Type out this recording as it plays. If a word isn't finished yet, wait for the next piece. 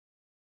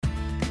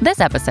This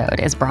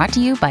episode is brought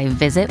to you by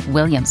Visit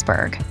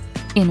Williamsburg.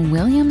 In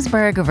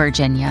Williamsburg,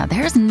 Virginia,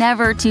 there's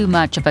never too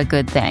much of a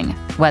good thing.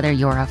 Whether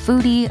you're a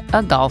foodie,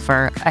 a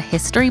golfer, a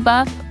history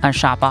buff, a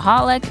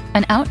shopaholic,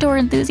 an outdoor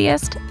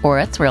enthusiast, or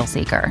a thrill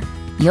seeker,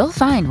 you'll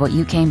find what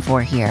you came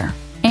for here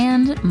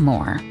and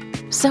more.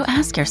 So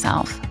ask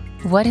yourself,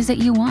 what is it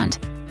you want?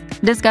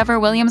 Discover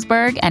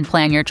Williamsburg and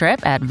plan your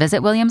trip at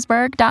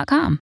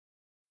visitwilliamsburg.com.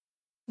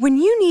 When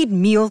you need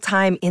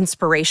mealtime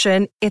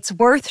inspiration, it's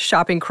worth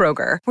shopping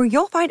Kroger, where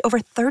you'll find over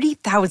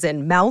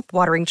 30,000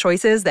 mouth-watering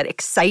choices that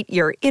excite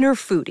your inner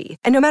foodie.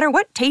 And no matter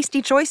what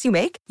tasty choice you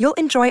make, you'll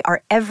enjoy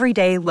our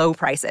everyday low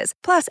prices,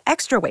 plus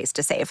extra ways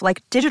to save,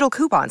 like digital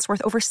coupons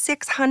worth over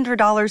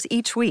 $600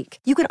 each week.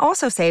 You can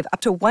also save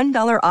up to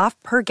 $1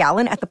 off per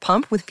gallon at the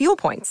pump with fuel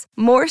points.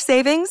 More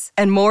savings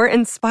and more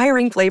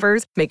inspiring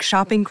flavors make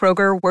shopping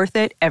Kroger worth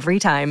it every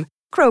time.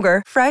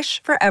 Kroger,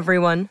 fresh for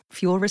everyone.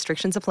 Fuel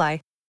restrictions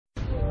apply.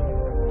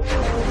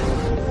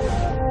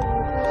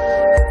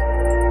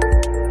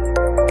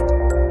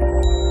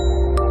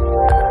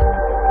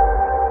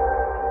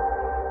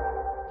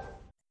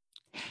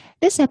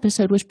 This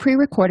episode was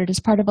pre-recorded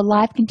as part of a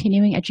live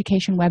continuing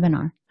education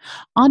webinar.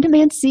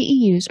 On-demand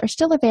CEUs are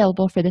still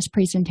available for this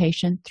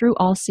presentation through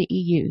All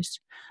CEUs.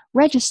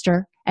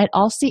 Register at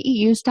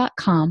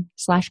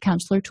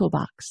allceus.com/Counselor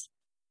Toolbox.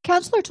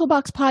 Counselor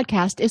Toolbox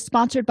podcast is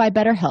sponsored by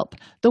BetterHelp,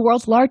 the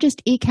world's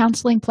largest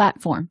e-counseling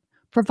platform,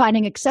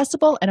 providing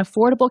accessible and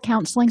affordable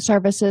counseling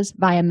services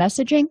via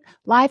messaging,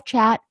 live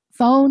chat,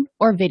 phone,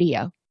 or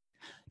video.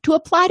 To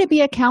apply to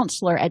be a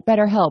counselor at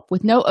BetterHelp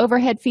with no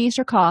overhead fees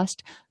or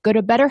cost, go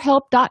to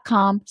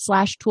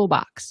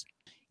betterhelp.com/toolbox.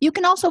 You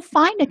can also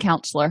find a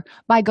counselor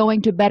by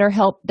going to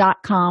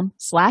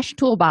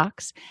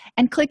betterhelp.com/toolbox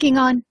and clicking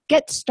on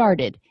Get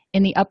Started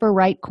in the upper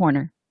right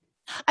corner.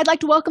 I'd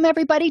like to welcome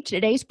everybody to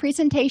today's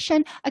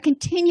presentation, a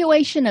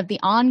continuation of the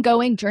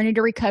ongoing Journey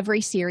to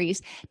Recovery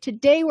series.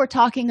 Today we're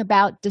talking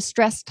about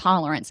distress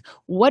tolerance,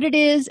 what it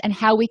is and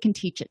how we can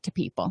teach it to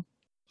people.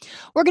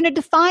 We're going to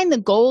define the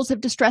goals of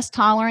distress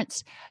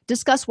tolerance,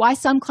 discuss why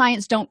some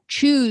clients don't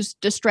choose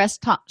distress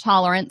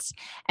tolerance,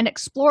 and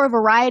explore a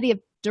variety of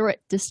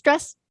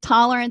distress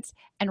tolerance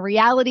and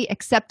reality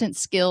acceptance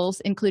skills,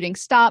 including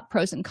stop,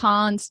 pros and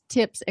cons,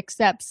 tips,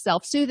 accept,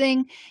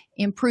 self-soothing,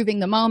 improving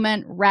the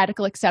moment,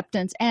 radical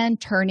acceptance,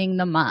 and turning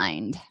the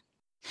mind.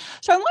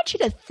 So I want you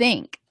to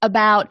think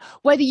about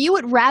whether you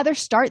would rather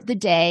start the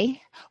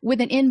day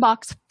with an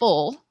inbox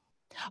full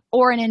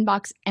or an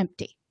inbox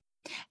empty.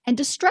 And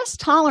distress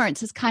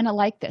tolerance is kind of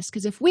like this,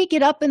 because if we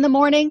get up in the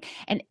morning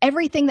and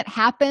everything that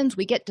happens,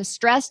 we get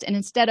distressed, and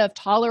instead of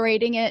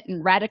tolerating it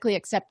and radically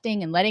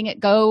accepting and letting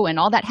it go and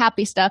all that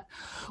happy stuff,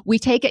 we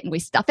take it and we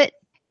stuff it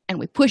and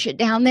we push it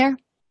down there.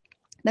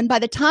 Then by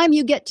the time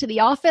you get to the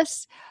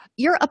office,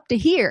 you're up to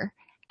here,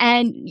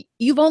 and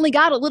you've only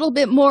got a little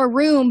bit more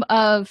room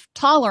of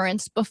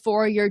tolerance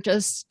before you're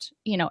just,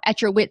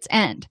 at your wit's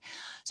end.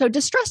 So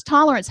distress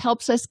tolerance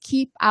helps us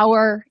keep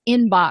our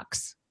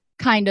inbox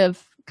kind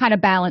of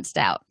balanced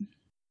out.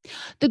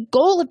 The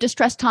goal of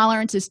distress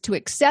tolerance is to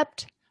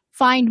accept,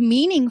 find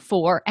meaning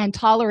for, and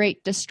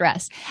tolerate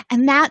distress.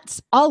 And that's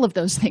all of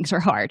those things are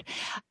hard.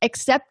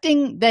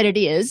 Accepting that it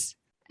is,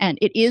 and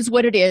it is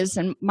what it is,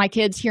 and my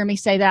kids hear me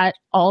say that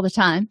all the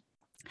time.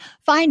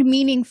 Find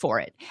meaning for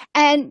it.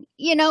 And,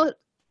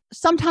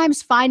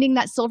 sometimes finding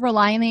that silver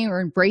lining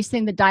or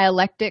embracing the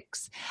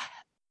dialectics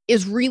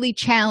is really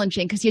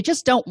challenging because you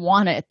just don't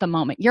want it at the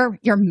moment. You're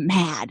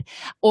mad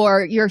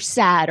or you're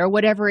sad or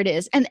whatever it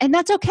is. And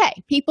that's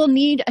okay. People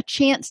need a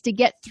chance to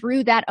get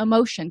through that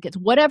emotion, because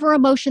whatever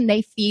emotion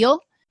they feel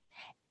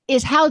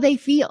is how they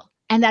feel.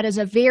 And that is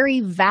a very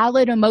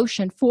valid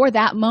emotion for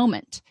that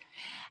moment.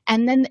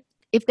 And then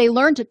if they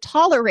learn to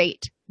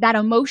tolerate that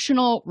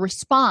emotional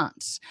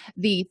response,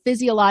 the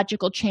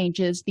physiological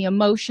changes, the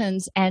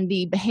emotions, and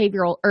the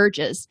behavioral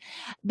urges,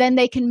 then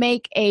they can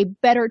make a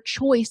better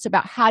choice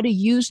about how to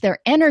use their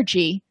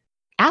energy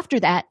after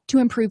that to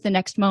improve the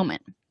next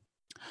moment.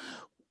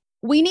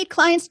 We need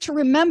clients to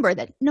remember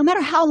that no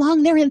matter how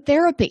long they're in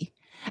therapy,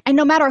 and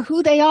no matter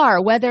who they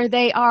are, whether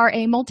they are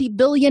a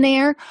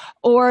multi-billionaire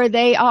or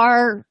they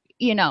are,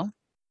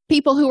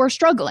 people who are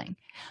struggling,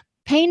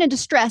 pain and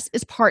distress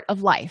is part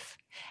of life.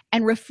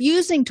 And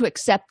refusing to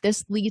accept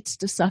this leads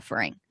to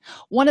suffering.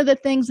 One of the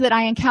things that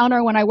I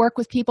encounter when I work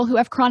with people who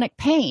have chronic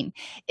pain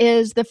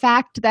is the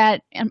fact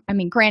that,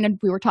 granted,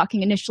 we were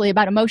talking initially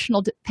about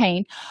emotional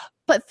pain,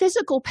 but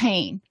physical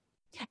pain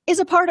is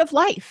a part of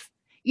life.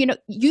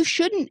 You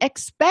shouldn't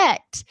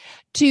expect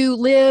to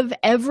live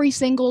every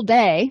single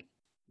day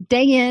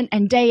in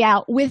and day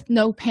out with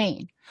no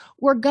pain.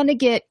 We're going to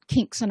get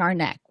kinks in our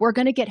neck. We're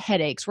going to get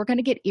headaches. We're going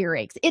to get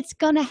earaches. It's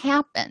going to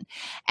happen.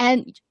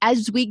 And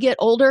as we get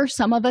older,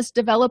 some of us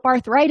develop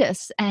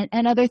arthritis and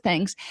other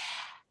things.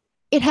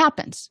 It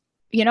happens.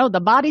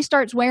 The body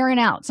starts wearing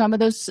out. Some of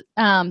those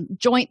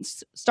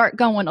joints start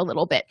going a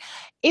little bit.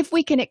 If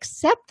we can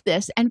accept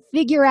this and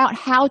figure out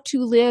how to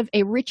live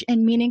a rich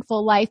and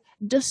meaningful life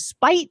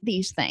despite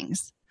these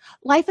things,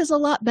 life is a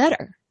lot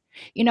better.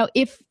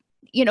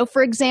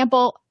 For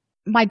example,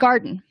 my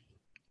garden,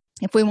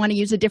 if we want to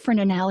use a different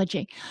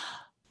analogy.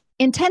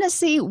 In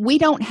Tennessee, we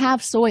don't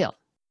have soil.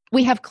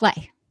 We have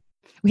clay.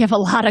 We have a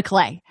lot of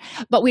clay,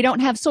 but we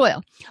don't have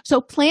soil.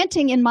 So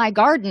planting in my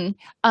garden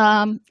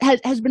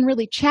has been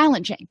really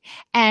challenging.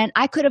 And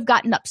I could have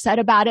gotten upset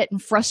about it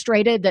and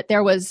frustrated that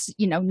there was,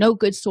 no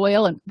good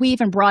soil. And we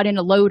even brought in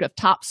a load of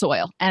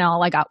topsoil, and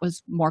all I got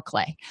was more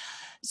clay.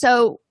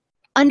 So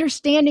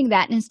understanding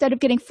that, and instead of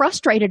getting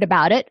frustrated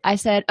about it, I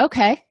said,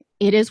 okay,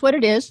 it is what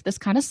it is. This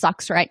kind of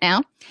sucks right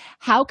now.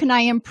 How can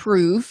I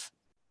improve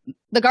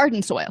the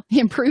garden soil,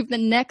 improve the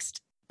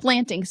next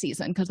planting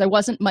season, because there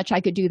wasn't much I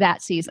could do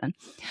that season.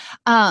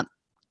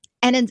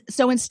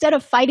 So instead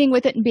of fighting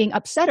with it and being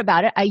upset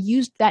about it, I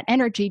used that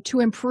energy to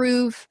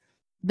improve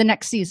the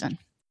next season.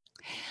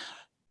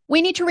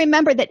 We need to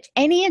remember that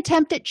any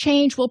attempt at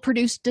change will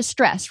produce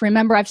distress.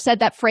 Remember, I've said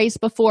that phrase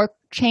before,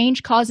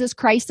 change causes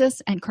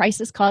crisis and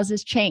crisis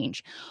causes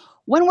change.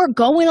 When we're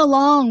going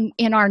along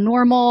in our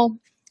normal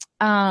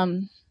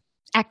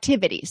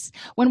activities,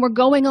 when we're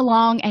going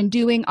along and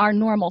doing our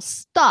normal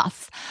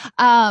stuff,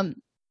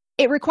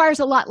 it requires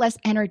a lot less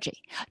energy.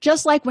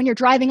 Just like when you're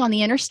driving on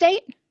the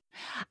interstate,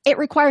 it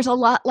requires a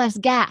lot less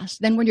gas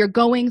than when you're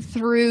going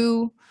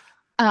through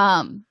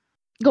the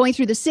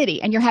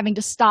city and you're having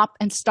to stop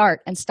and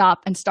start and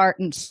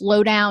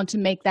slow down to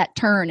make that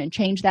turn and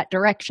change that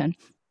direction.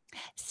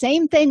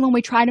 Same thing when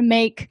we try to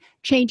make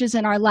changes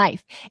in our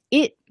life.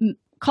 It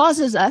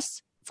forces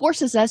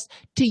us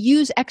to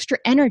use extra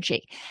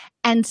energy.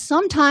 And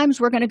sometimes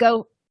we're going to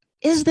go,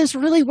 is this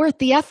really worth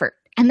the effort?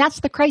 And that's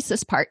the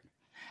crisis part.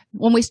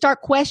 When we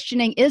start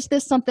questioning, is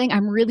this something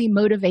I'm really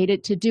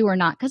motivated to do or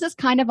not? Because it's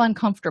kind of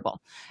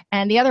uncomfortable.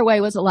 And the other way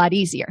was a lot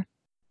easier.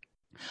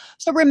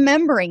 So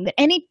remembering that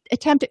any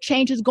attempt at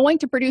change is going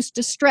to produce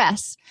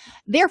distress,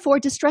 therefore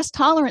distress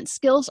tolerance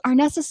skills are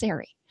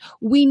necessary.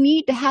 We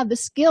need to have the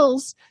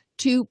skills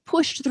to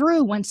push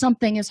through when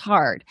something is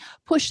hard,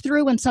 push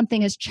through when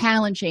something is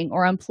challenging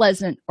or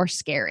unpleasant or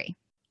scary.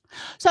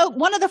 So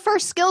one of the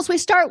first skills we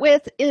start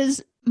with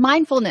is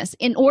mindfulness.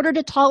 In order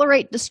to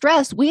tolerate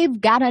distress,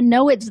 we've got to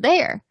know it's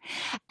there.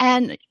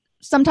 And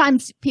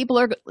sometimes people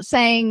are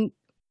saying,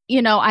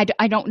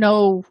 I don't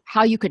know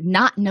how you could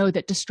not know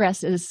that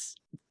distress is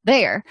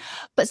there,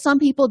 but some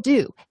people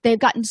do. They've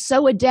gotten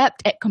so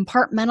adept at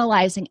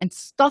compartmentalizing and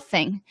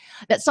stuffing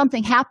that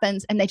something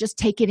happens and they just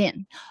take it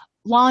in.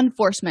 Law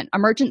enforcement,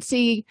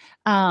 emergency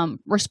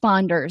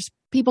responders,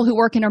 people who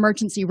work in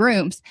emergency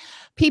rooms,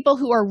 people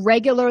who are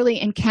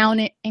regularly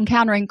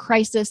encountering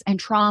crisis and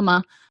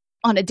trauma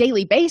on a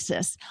daily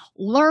basis,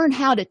 learn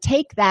how to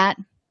take that,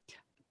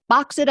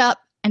 box it up,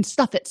 and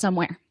stuff it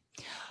somewhere,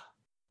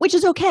 which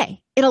is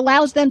okay. It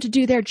allows them to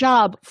do their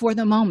job for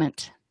the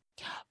moment.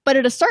 But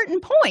at a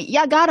certain point,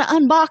 you got to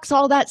unbox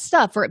all that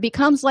stuff, or it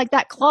becomes like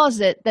that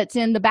closet that's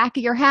in the back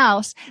of your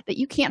house that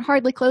you can't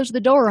hardly close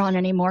the door on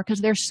anymore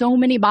because there's so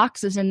many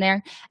boxes in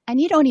there, and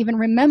you don't even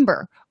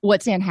remember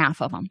what's in half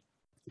of them.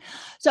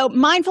 So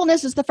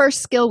mindfulness is the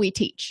first skill we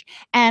teach.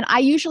 And I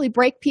usually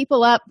break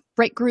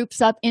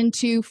groups up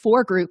into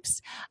 4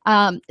 groups.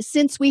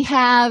 Since we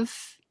have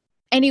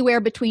anywhere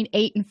between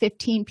 8 and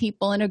 15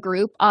 people in a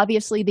group,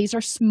 obviously these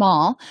are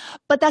small,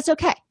 but that's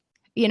okay.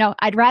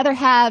 I'd rather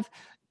have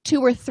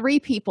 2 or 3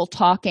 people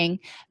talking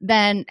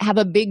than have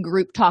a big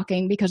group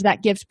talking, because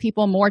that gives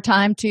people more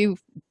time to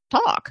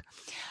talk.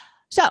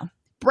 So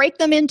break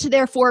them into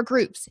their 4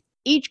 groups.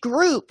 Each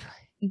group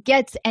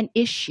gets an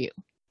issue.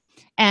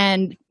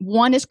 And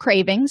one is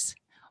cravings,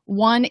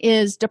 one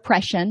is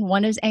depression,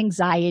 one is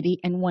anxiety,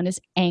 and one is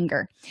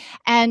anger.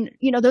 And,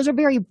 those are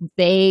very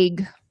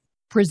vague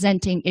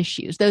presenting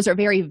issues. Those are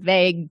very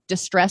vague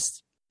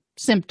distress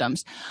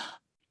symptoms.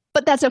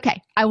 But that's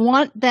okay. I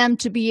want them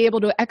to be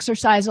able to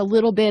exercise a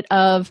little bit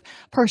of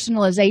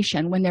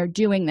personalization when they're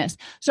doing this.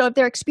 So if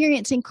they're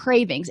experiencing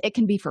cravings, it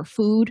can be for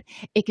food,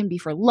 it can be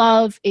for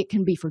love, it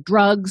can be for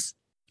drugs,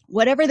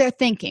 whatever they're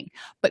thinking.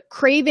 But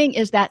craving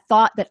is that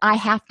thought that I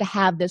have to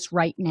have this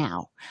right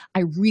now.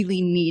 I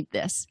really need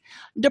this.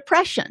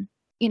 Depression.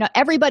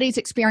 Everybody's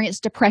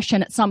experienced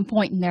depression at some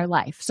point in their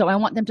life. So I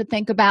want them to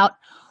think about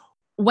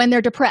when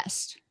they're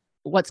depressed,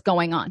 what's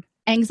going on.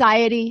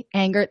 Anxiety,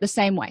 anger, the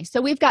same way.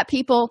 So we've got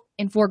people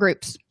in 4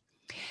 groups.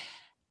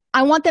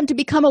 I want them to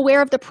become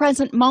aware of the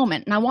present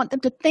moment, and I want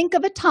them to think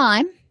of a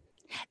time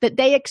that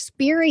they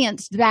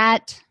experienced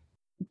that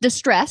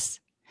distress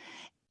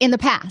in the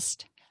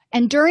past.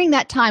 And during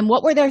that time,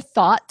 what were their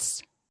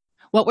thoughts?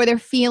 What were their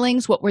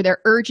feelings? What were their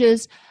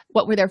urges?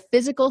 What were their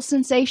physical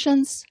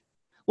sensations?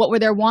 What were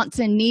their wants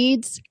and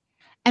needs?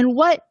 And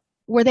what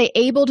were they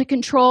able to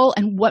control,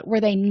 and what were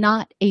they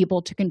not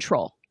able to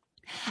control?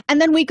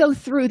 And then we go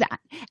through that.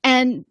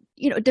 And,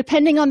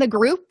 depending on the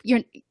group,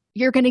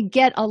 you're going to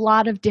get a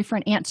lot of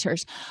different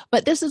answers.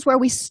 But this is where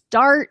we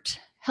start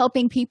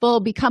helping people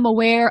become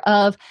aware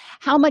of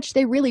how much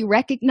they really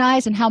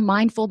recognize and how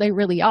mindful they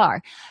really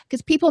are.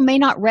 Because people may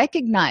not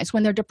recognize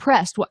when they're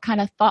depressed what kind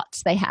of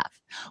thoughts they have,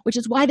 which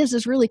is why this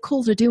is really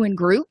cool to do in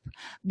group.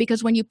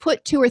 Because when you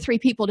put 2 or 3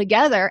 people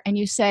together and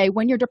you say,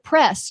 when you're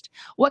depressed,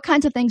 what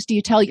kinds of things do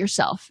you tell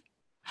yourself?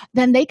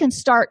 then they can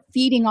start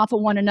feeding off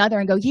of one another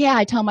and go, yeah,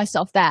 I tell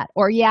myself that,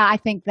 or yeah, I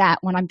think that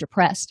when I'm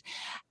depressed.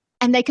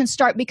 And they can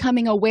start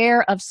becoming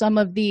aware of some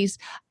of these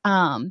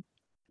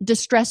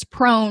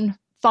distress-prone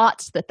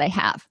thoughts that they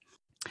have.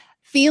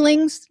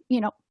 Feelings,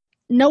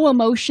 no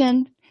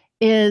emotion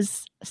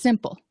is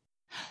simple.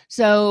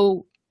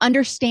 So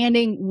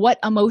understanding what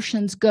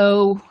emotions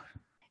go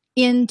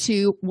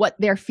into what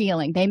they're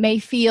feeling. They may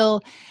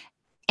feel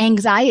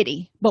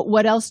anxiety, but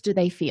what else do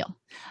they feel?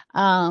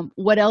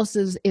 What else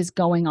is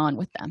going on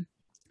with them?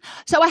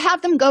 So I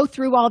have them go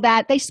through all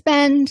that. They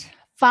spend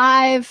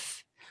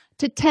 5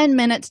 to 10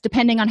 minutes,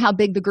 depending on how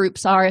big the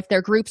groups are. If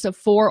they're groups of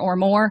 4 or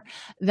more,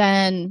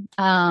 then,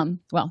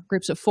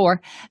 groups of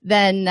 4,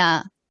 then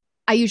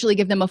I usually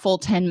give them a full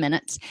 10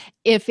 minutes.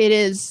 If it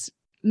is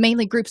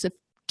mainly groups of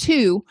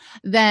 2,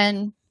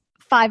 then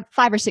 5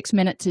 or 6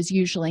 minutes is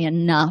usually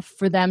enough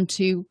for them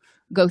to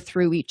go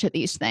through each of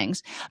these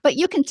things. But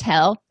you can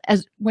tell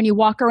as when you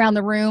walk around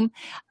the room,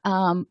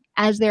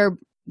 as they're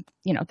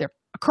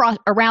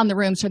around the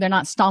room, so they're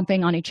not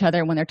stomping on each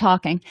other when they're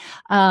talking.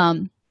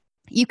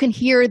 You can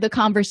hear the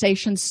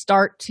conversation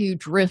start to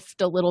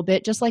drift a little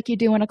bit, just like you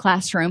do in a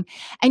classroom.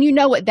 And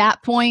at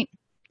that point,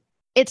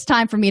 it's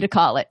time for me to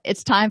call it.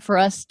 It's time for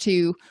us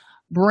to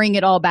bring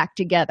it all back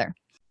together.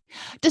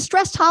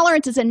 Distress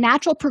tolerance is a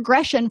natural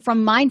progression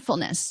from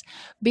mindfulness,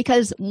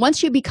 because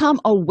once you become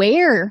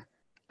aware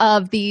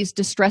of these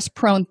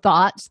distress-prone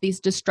thoughts, these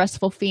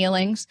distressful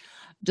feelings,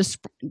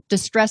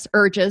 distress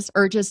urges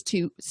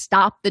to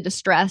stop the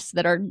distress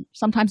that are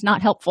sometimes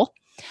not helpful,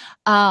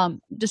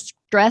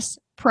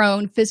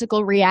 distress-prone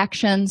physical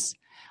reactions,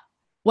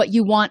 what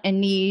you want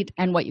and need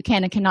and what you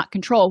can and cannot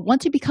control.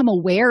 Once you become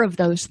aware of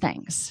those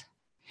things,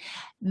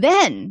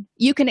 then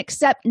you can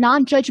accept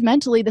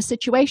non-judgmentally the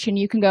situation.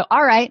 You can go,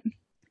 all right,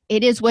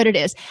 it is what it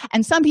is.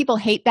 And some people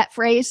hate that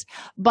phrase,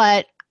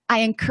 but I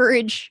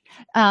encourage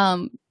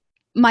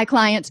my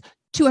clients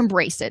to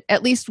embrace it,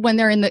 at least when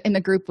they're in the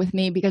group with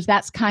me, because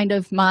that's kind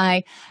of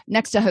my,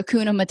 next to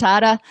Hakuna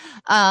Matata,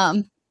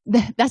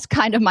 that's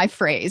kind of my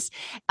phrase.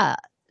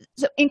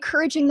 So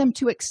encouraging them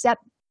to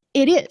accept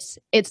it is.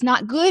 It's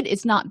not good.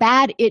 It's not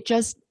bad. It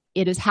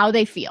is how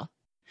they feel.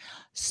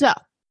 So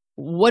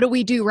what do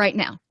we do right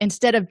now?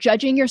 Instead of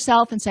judging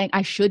yourself and saying,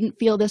 I shouldn't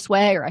feel this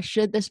way, or I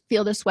should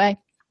feel this way,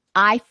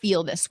 I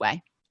feel this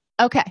way.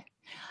 Okay.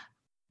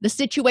 The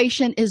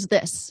situation is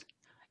this.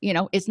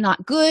 It's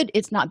not good.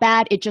 It's not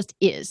bad. It just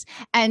is.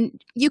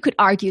 And you could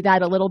argue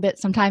that a little bit.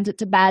 Sometimes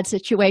it's a bad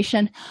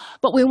situation,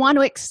 but we want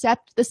to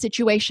accept the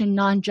situation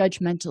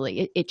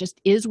non-judgmentally. It just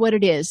is what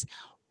it is.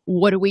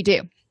 What do we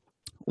do?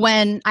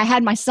 When I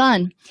had my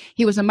son,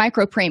 he was a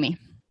micropreemie,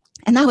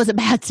 and that was a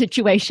bad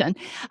situation.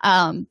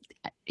 I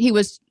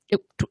was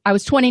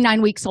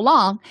 29 weeks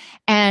along,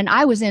 and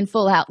I was in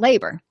full-out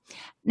labor.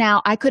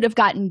 Now, I could have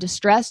gotten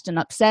distressed and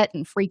upset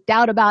and freaked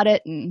out about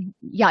it and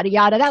yada,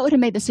 yada. That would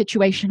have made the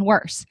situation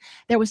worse.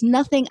 There was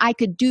nothing I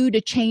could do to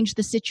change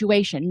the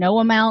situation. No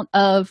amount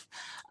of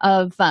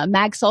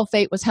mag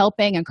sulfate was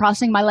helping, and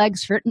crossing my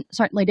legs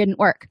certainly didn't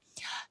work.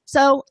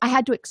 So I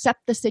had to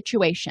accept the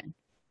situation.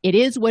 It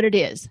is what it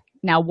is.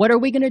 Now, what are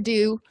we going to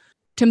do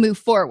to move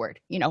forward?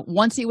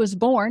 Once he was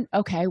born,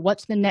 okay,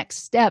 what's the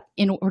next step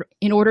in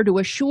order to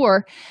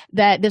assure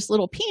that this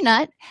little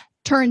peanut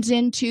turns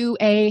into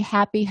a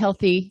happy,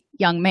 healthy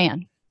young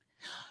man?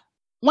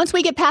 Once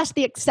we get past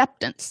the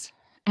acceptance,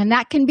 and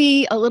that can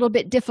be a little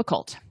bit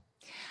difficult,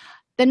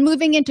 then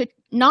moving into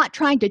not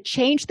trying to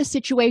change the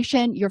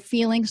situation, your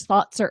feelings,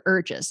 thoughts, or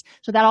urges.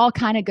 So that all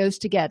kind of goes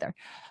together.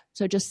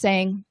 So just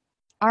saying,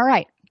 all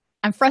right,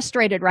 I'm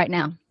frustrated right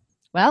now.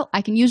 Well,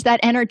 I can use that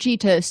energy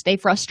to stay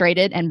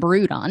frustrated and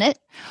brood on it,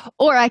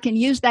 or I can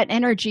use that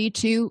energy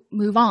to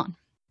move on.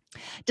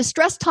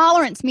 Distress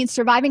tolerance means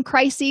surviving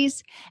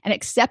crises and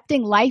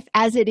accepting life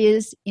as it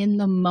is in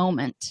the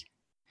moment.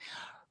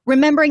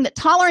 Remembering that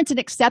tolerance and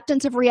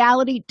acceptance of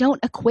reality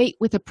don't equate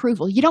with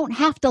approval. You don't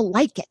have to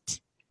like it.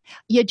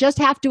 You just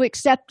have to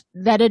accept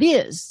that it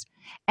is.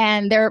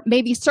 And there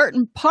may be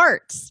certain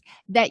parts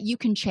that you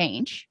can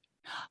change,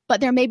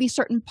 but there may be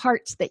certain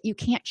parts that you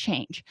can't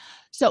change.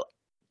 So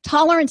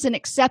tolerance and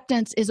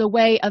acceptance is a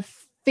way of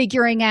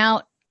figuring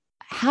out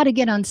how to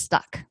get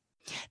unstuck.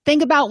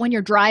 Think about when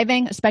you're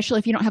driving, especially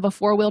if you don't have a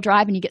 4-wheel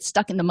drive and you get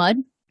stuck in the mud.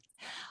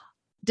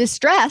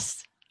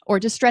 Distress or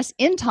distress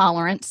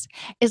intolerance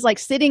is like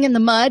sitting in the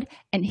mud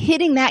and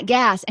hitting that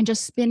gas and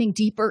just spinning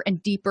deeper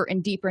and deeper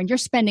and deeper. And you're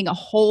spending a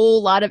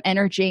whole lot of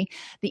energy.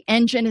 The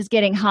engine is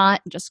getting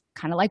hot, just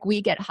kind of like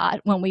we get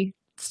hot when we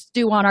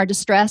stew on our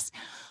distress.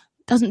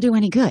 Doesn't do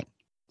any good.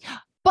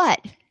 But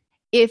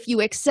if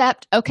you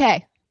accept,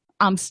 okay,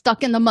 I'm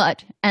stuck in the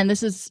mud and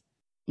this is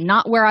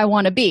not where I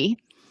want to be,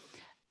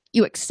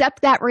 you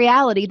accept that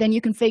reality, then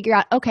you can figure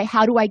out, okay,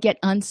 how do I get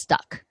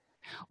unstuck?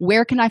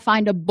 Where can I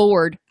find a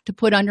board to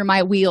put under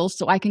my wheels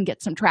so I can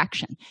get some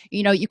traction?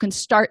 You can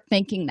start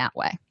thinking that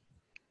way.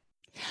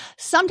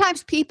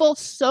 Sometimes people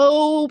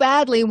so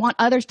badly want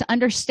others to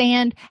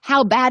understand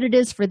how bad it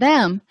is for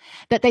them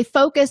that they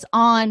focus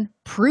on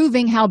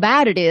proving how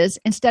bad it is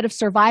instead of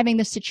surviving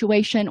the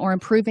situation or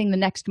improving the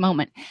next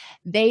moment.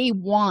 They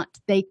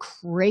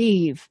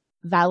crave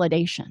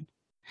validation.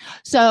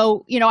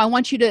 So, I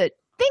want you to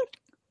think,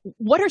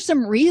 what are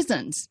some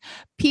reasons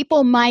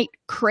people might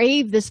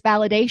crave this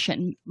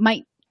validation,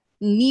 might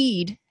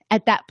need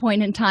at that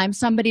point in time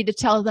somebody to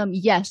tell them,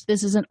 yes,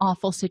 this is an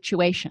awful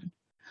situation?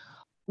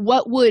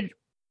 What would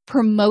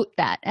promote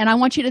that? And I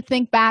want you to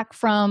think back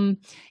from,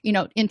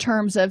 in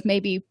terms of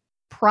maybe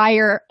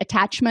prior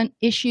attachment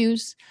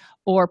issues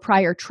or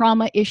prior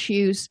trauma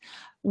issues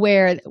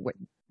where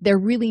they're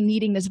really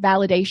needing this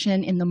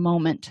validation in the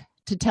moment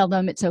to tell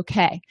them it's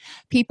okay.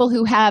 People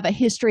who have a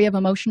history of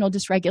emotional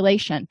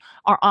dysregulation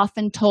are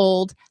often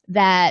told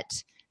that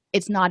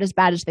it's not as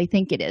bad as they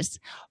think it is,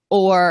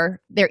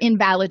 or they're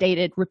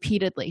invalidated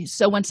repeatedly.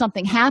 So when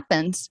something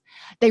happens,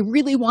 they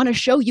really want to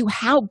show you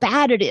how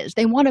bad it is.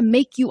 They want to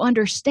make you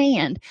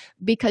understand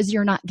because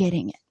you're not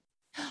getting it.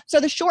 So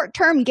the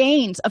short-term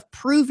gains of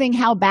proving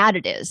how bad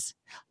it is,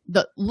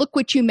 the look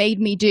what you made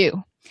me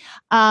do,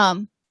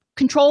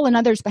 control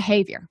another's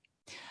behavior.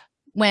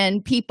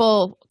 When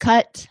people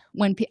cut,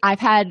 I've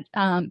had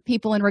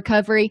people in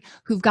recovery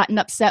who've gotten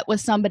upset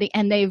with somebody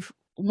and they've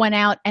went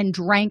out and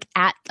drank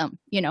at them.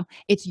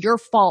 It's your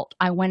fault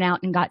I went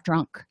out and got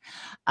drunk.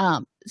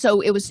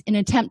 So it was an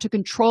attempt to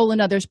control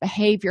another's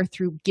behavior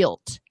through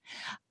guilt.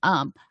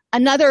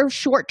 Another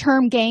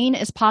short-term gain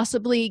is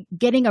possibly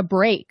getting a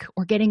break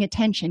or getting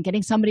attention,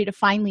 getting somebody to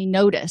finally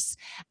notice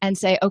and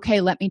say,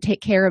 okay, let me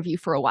take care of you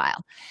for a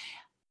while.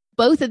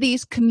 Both of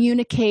these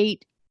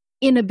communicate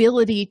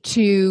inability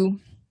to,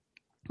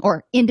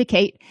 or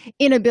indicate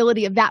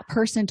inability of that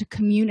person to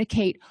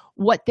communicate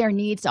what their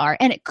needs are.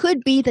 And it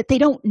could be that they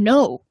don't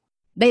know.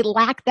 They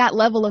lack that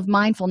level of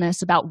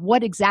mindfulness about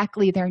what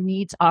exactly their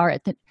needs are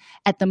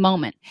at the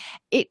moment.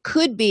 It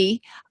could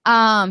be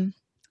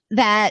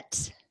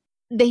that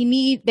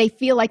they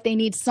feel like they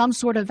need some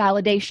sort of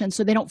validation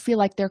so they don't feel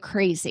like they're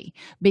crazy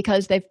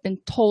because they've been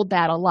told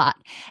that a lot.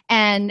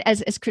 And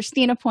as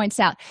Christina points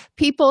out,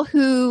 people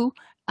who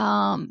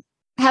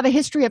have a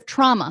history of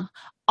trauma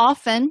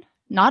often,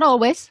 not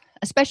always,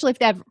 especially if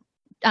they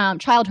have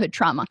childhood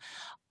trauma,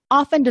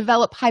 often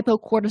develop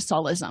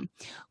hypocortisolism,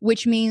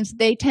 which means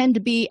they tend to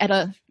be at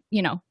a,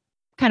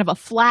 kind of a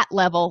flat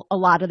level a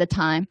lot of the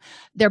time.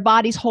 Their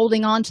body's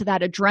holding on to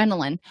that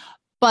adrenaline,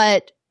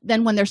 but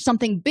then when there's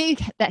something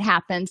big that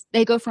happens,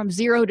 they go from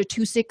 0 to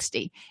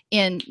 260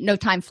 in no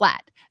time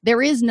flat.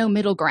 There is no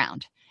middle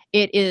ground.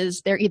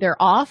 They're either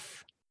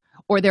off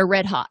or they're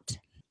red hot.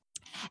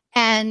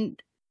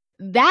 And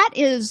that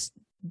is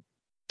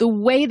the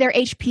way their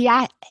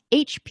HPA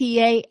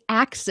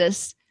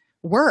axis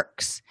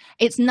works.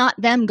 It's not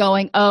them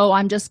going, oh,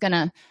 I'm just going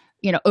to,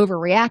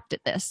 overreact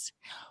at this,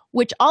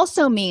 which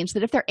also means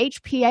that if their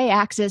HPA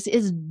axis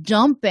is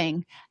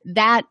dumping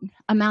that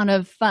amount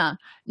of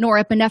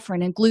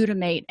norepinephrine and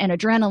glutamate and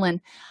adrenaline,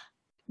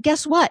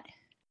 guess what?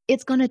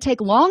 It's going to take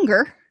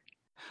longer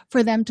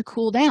for them to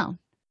cool down,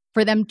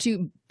 for them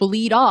to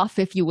bleed off,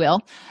 if you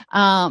will,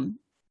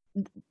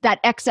 that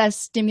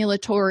excess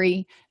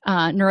stimulatory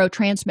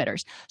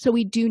neurotransmitters. So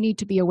we do need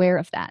to be aware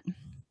of that.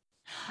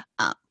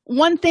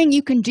 One thing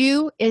you can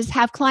do is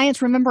have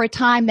clients remember a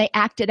time they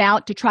acted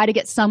out to try to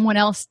get someone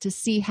else to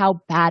see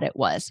how bad it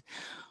was.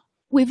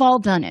 We've all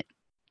done it.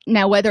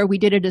 Now, whether we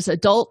did it as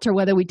adults or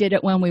whether we did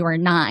it when we were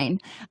 9,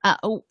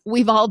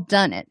 we've all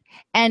done it.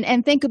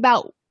 And think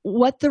about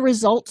what the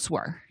results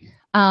were.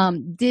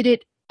 Did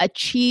it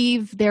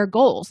achieve their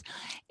goals?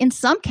 In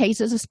some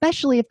cases,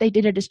 especially if they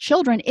did it as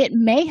children, it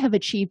may have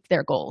achieved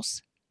their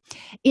goals.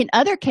 In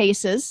other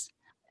cases,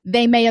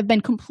 they may have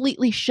been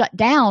completely shut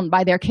down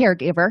by their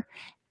caregiver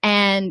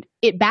and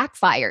it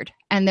backfired.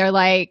 And they're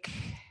like,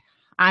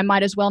 I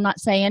might as well not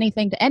say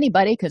anything to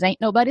anybody because ain't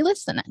nobody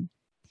listening.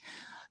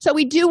 So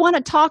we do want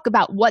to talk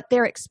about what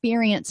their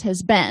experience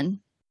has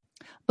been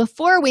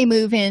before we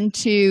move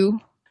into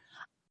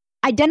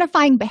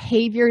identifying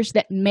behaviors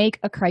that make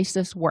a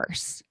crisis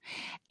worse.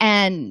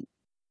 And,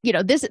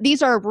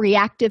 these are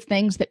reactive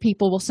things that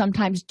people will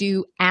sometimes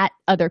do at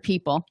other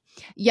people.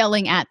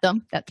 Yelling at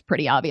them, that's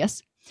pretty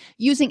obvious.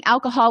 Using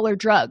alcohol or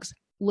drugs,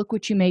 look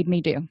what you made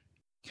me do.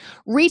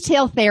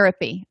 Retail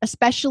therapy,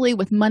 especially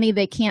with money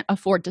they can't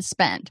afford to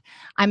spend.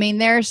 I mean,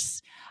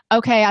 there's,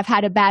 okay, I've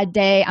had a bad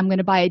day. I'm going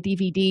to buy a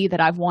DVD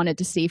that I've wanted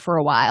to see for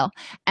a while.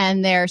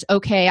 And there's,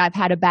 okay, I've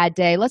had a bad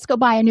day. Let's go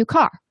buy a new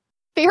car.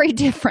 Very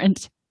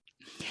different.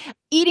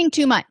 Eating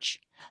too much.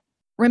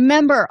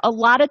 Remember, a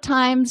lot of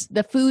times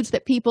the foods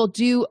that people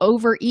do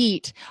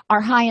overeat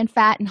are high in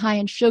fat and high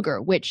in sugar,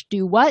 which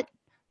do what?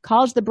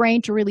 Cause the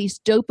brain to release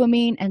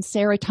dopamine and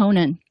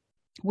serotonin,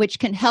 which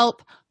can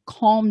help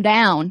calm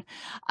down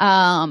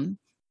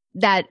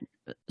that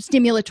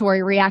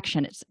stimulatory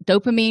reaction. It's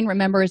dopamine,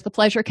 remember, is the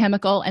pleasure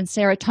chemical, and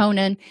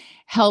serotonin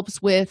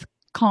helps with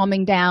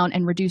calming down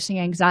and reducing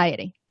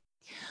anxiety.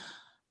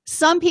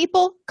 Some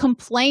people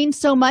complain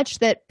so much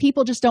that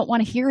people just don't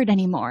want to hear it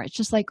anymore. It's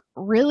just like,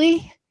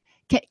 really?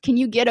 Can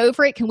you get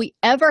over it? Can we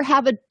ever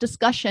have a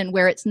discussion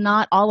where it's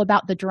not all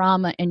about the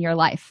drama in your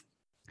life?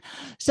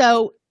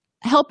 So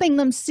helping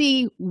them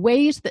see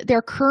ways that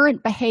their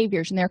current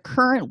behaviors and their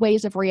current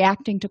ways of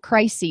reacting to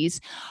crises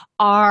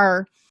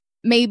are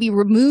maybe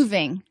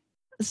removing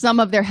some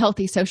of their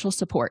healthy social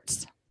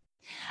supports.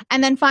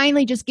 And then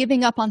finally, just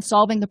giving up on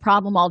solving the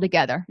problem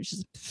altogether, which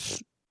is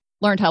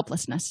learned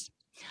helplessness.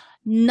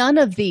 None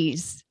of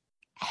these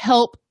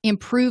help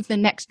improve the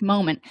next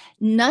moment.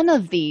 None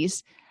of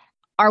these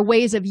are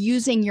ways of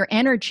using your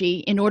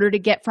energy in order to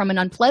get from an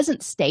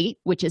unpleasant state,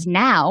 which is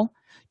now,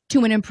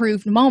 to an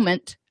improved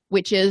moment,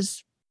 which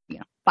is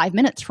 5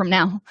 minutes from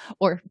now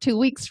or 2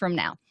 weeks from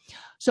now.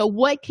 So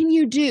what can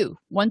you do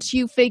once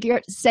you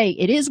say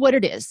it is what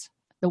it is?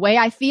 The way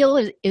I feel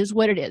is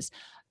what it is.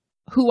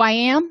 Who I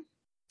am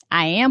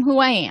who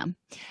I am.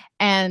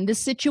 And this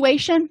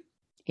situation,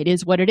 it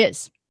is what it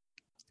is.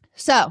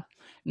 So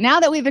now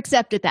that we've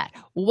accepted that,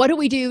 what do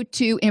we do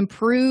to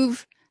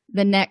improve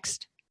the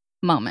next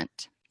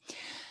moment?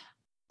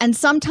 And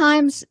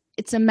sometimes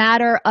it's a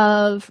matter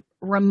of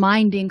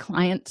reminding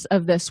clients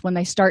of this when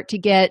they start to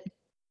get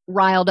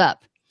riled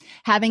up,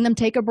 having them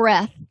take a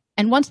breath.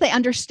 And once they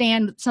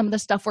understand some of the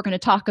stuff we're going to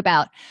talk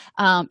about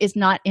is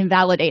not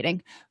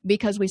invalidating,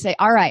 because we say,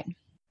 all right,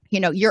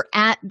 you're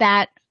at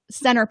that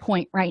center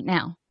point right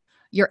now.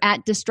 You're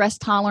at distress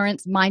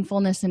tolerance,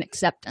 mindfulness, and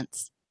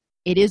acceptance.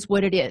 It is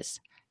what it is.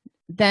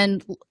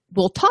 Then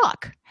we'll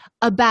talk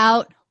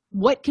about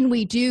what can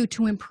we do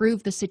to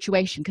improve the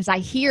situation, because I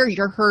hear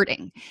you're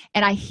hurting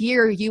and I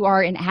hear you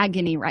are in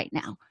agony right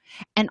now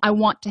and I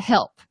want to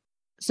help.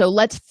 So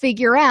let's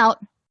figure out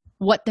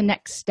what the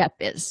next step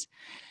is.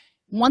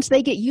 Once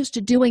they get used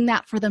to doing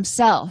that for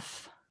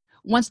themselves,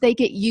 once they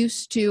get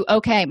used to,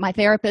 okay, my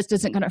therapist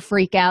isn't going to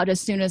freak out as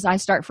soon as I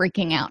start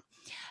freaking out,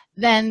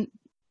 then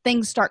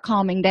things start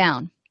calming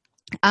down.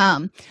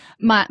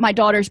 My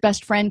daughter's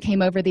best friend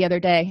came over the other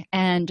day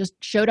and just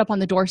showed up on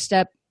the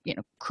doorstep,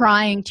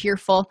 crying,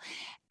 tearful,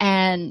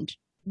 and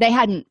they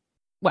hadn't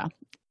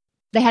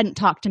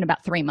talked in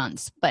about 3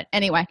 months. But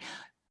anyway,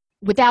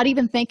 without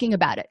even thinking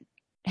about it,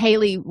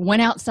 Haley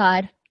went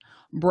outside,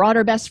 brought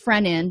her best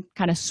friend in,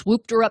 kind of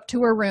swooped her up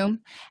to her room,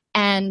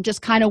 and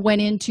just kind of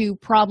went into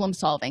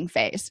problem-solving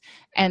phase.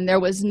 And there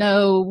was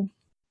no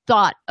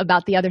thought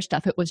about the other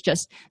stuff. It was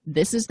just,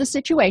 this is the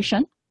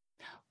situation.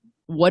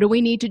 What do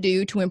we need to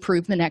do to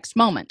improve the next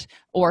moment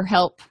or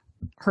help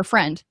her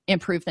friend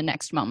improve the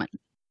next moment?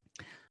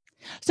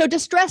 So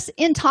distress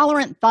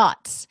intolerant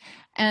thoughts.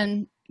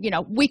 And,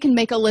 we can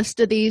make a list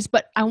of these,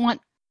 but I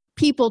want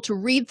people to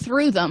read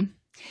through them.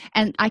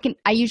 And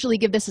I usually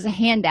give this as a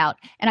handout.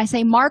 And I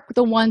say, mark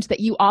the ones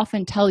that you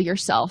often tell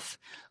yourself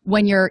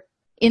when you're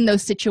in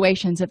those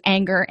situations of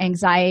anger,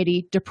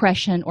 anxiety,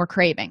 depression, or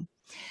craving.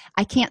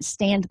 I can't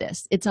stand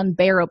this. It's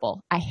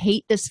unbearable. I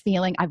hate this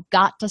feeling. I've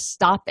got to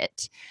stop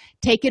it.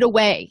 Take it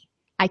away.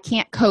 I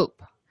can't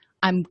cope.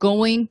 I'm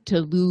going to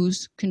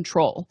lose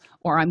control,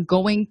 or I'm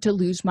going to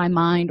lose my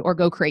mind or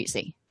go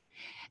crazy.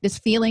 This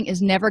feeling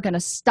is never going to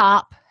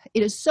stop.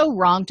 It is so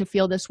wrong to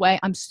feel this way.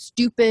 I'm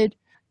stupid.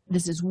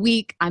 This is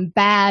weak. I'm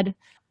bad.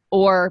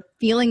 Or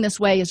feeling this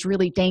way is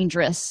really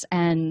dangerous,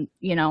 and,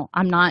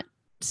 I'm not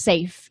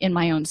safe in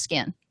my own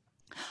skin.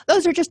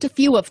 Those are just a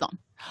few of them.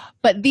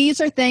 But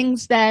these are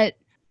things that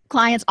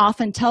clients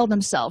often tell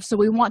themselves. So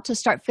we want to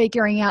start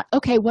figuring out,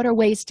 okay, what are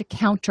ways to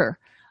counter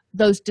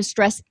those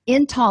distress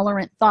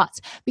intolerant thoughts?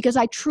 Because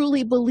I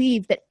truly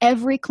believe that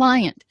every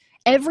client,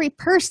 every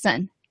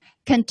person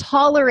can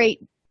tolerate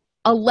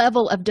a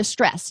level of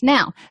distress.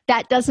 Now,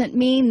 that doesn't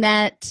mean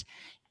that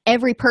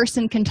every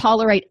person can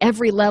tolerate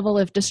every level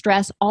of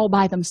distress all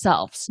by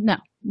themselves. No,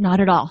 not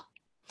at all.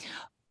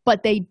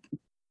 But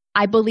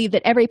I believe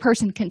that every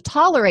person can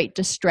tolerate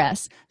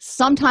distress.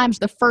 Sometimes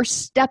the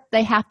first step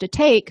they have to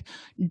take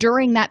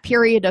during that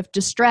period of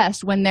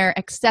distress, when they're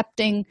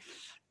accepting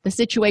the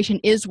situation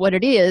is what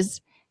it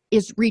is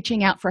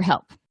reaching out for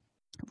help,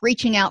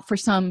 reaching out for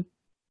some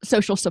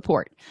social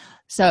support.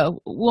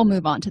 So we'll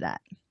move on to that.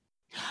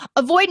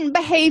 Avoidant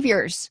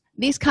behaviors.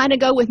 These kind of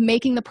go with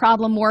making the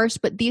problem worse,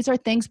 but these are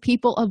things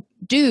people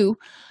do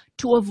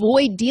to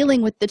avoid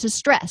dealing with the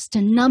distress,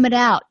 to numb it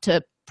out,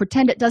 to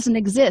pretend it doesn't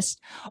exist,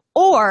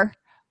 or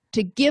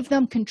to give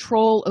them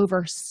control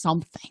over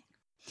something.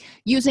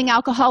 Using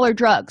alcohol or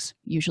drugs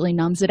usually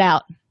numbs it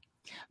out.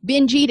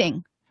 Binge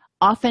eating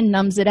often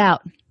numbs it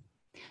out.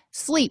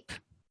 Sleep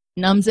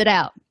numbs it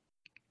out.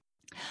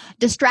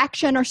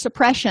 Distraction or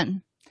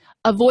suppression,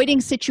 avoiding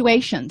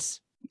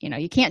situations.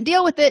 You can't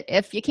deal with it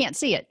if you can't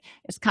see it.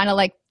 It's kind of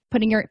like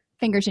putting your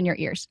fingers in your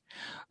ears.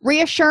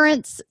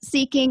 Reassurance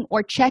seeking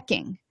or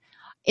checking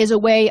is a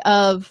way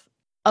of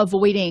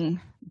avoiding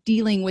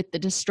dealing with the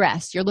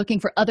distress. You're looking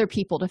for other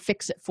people to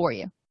fix it for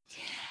you.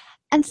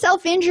 And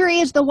self-injury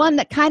is the one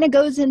that kind of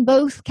goes in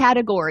both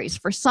categories.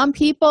 For some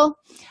people,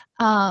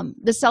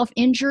 the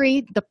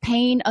self-injury, the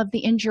pain of the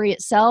injury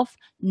itself,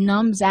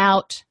 numbs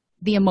out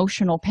the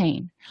emotional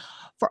pain.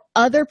 For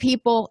other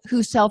people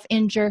who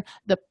self-injure,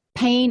 the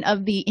pain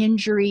of the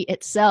injury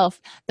itself,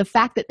 the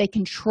fact that they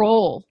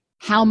control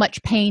how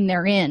much pain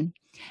they're in,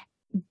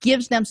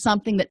 gives them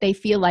something that they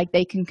feel like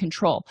they can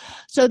control.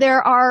 So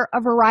there are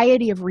a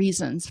variety of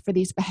reasons for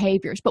these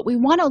behaviors, but we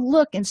want to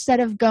look, instead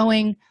of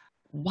going,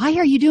 why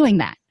are you doing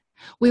that?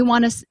 We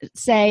want to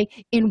say,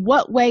 in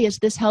what way is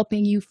this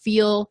helping you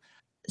feel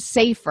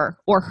safer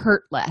or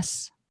hurt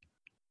less?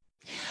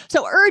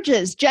 So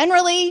urges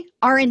generally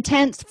are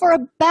intense for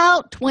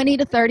about 20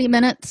 to 30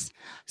 minutes,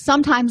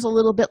 sometimes a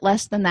little bit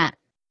less than that.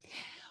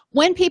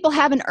 When people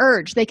have an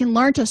urge, they can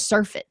learn to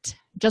surf it,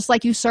 just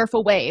like you surf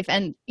a wave.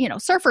 And,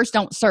 surfers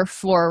don't surf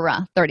for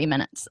 30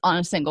 minutes on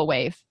a single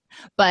wave,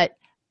 but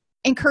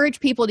encourage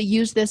people to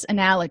use this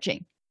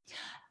analogy.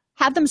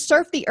 Have them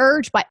surf the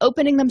urge by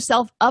opening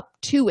themselves up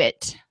to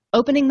it,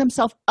 opening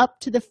themselves up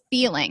to the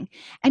feeling,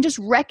 and just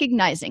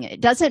recognizing it.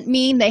 It doesn't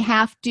mean they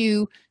have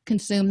to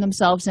consume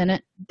themselves in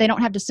it. They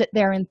don't have to sit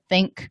there and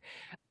think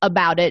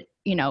about it,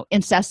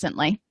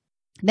 incessantly.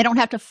 They don't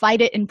have to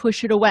fight it and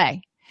push it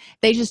away.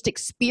 They just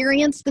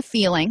experience the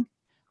feeling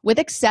with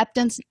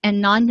acceptance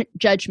and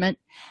non-judgment,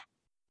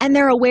 and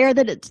they're aware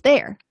that it's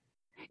there,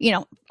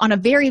 on a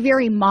very,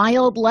 very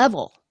mild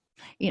level.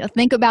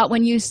 Think about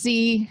when you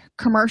see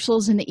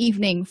commercials in the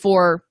evening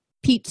for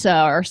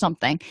pizza or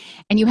something,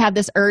 and you have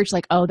this urge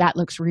like, oh, that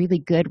looks really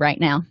good right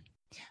now.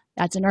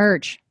 That's an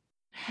urge.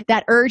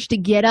 That urge to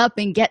get up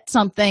and get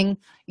something,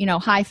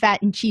 high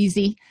fat and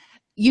cheesy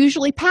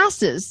usually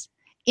passes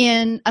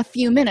in a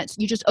few minutes.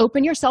 You just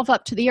open yourself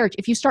up to the urge.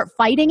 If you start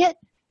fighting it,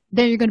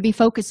 then you're going to be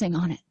focusing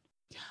on it.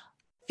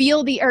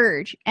 Feel the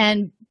urge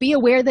and be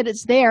aware that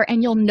it's there,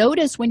 and you'll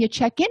notice when you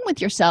check in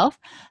with yourself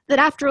that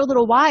after a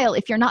little while,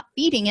 if you're not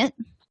feeding it,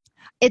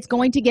 it's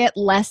going to get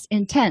less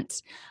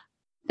intense.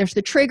 There's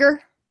the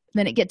trigger,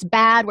 then it gets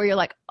bad where you're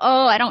like,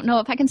 oh, I don't know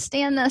if I can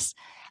stand this.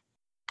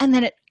 And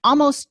then it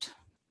almost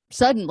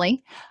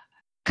suddenly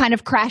kind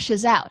of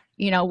crashes out.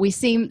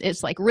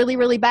 It's like really,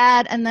 really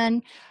bad. And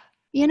then,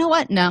 you know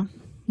what? No,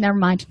 never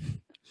mind.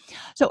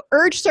 So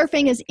urge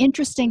surfing is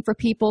interesting for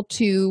people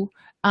to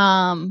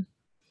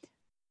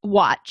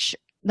watch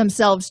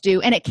themselves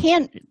do. And it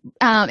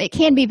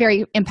can be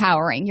very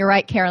empowering. You're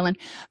right, Carolyn,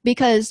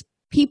 because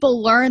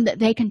people learn that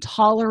they can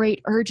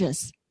tolerate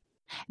urges.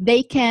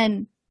 They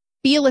can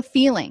feel a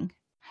feeling.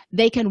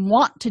 They can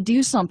want to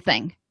do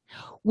something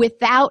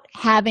without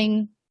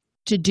having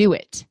to do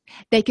it.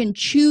 They can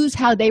choose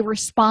how they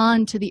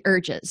respond to the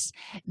urges.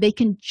 They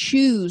can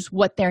choose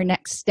what their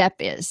next step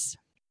is.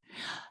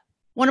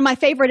 One of my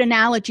favorite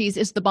analogies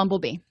is the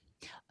bumblebee.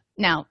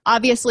 Now,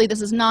 obviously,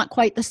 this is not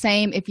quite the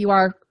same if you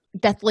are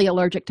deathly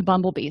allergic to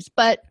bumblebees,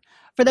 but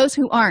for those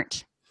who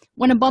aren't,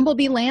 when a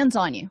bumblebee lands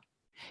on you,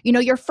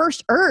 your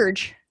first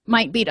urge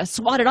might be to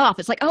swat it off.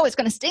 It's like, oh, it's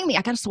going to sting me.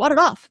 I got to swat it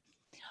off.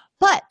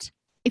 But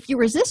if you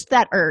resist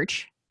that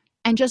urge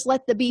and just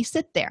let the bee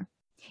sit there,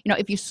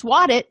 if you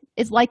swat it,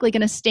 it's likely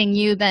going to sting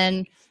you,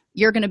 then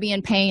you're going to be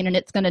in pain and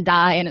it's going to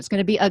die and it's going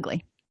to be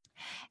ugly.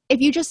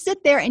 If you just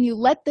sit there and you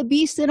let the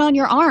bee sit on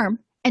your arm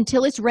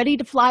until it's ready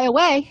to fly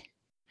away,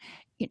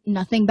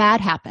 nothing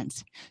bad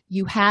happens.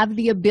 You have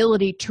the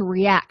ability to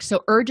react.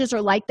 So urges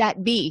are like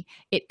that bee.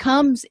 It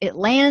comes, it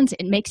lands,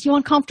 it makes you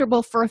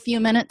uncomfortable for a few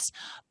minutes,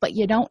 but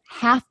you don't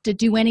have to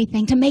do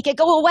anything to make it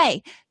go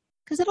away,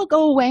 because it'll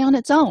go away on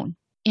its own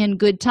in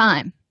good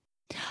time.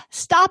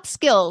 Stop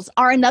skills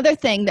are another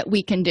thing that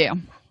we can do.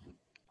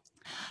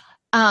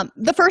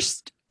 The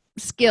first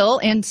skill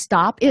in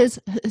stop is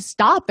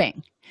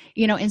stopping.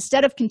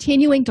 Instead of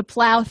continuing to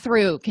plow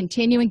through,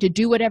 continuing to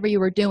do whatever you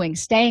were doing,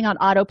 staying on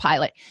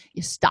autopilot,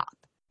 you stop.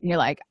 And you're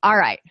like, all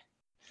right,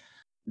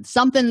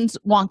 something's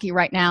wonky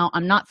right now.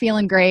 I'm not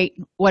feeling great,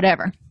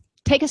 whatever.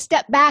 Take a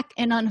step back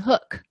and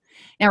unhook.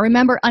 Now,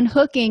 remember,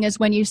 unhooking is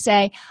when you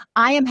say,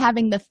 I am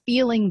having the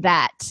feeling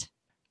that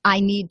I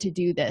need to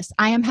do this.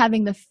 I am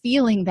having the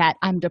feeling that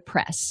I'm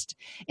depressed.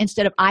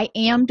 Instead of I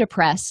am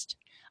depressed,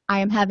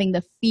 I am having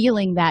the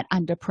feeling that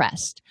I'm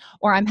depressed.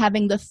 Or I'm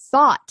having the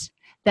thought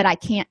that I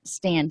can't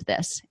stand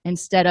this,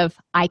 instead of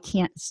I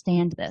can't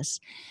stand this.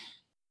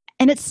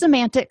 And it's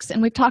semantics, and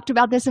we've talked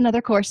about this in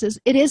other courses.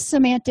 It is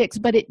semantics,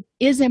 but it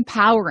is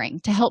empowering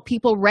to help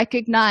people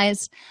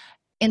recognize,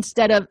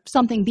 instead of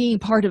something being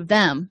part of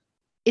them,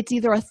 it's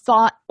either a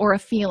thought or a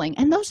feeling,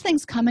 and those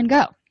things come and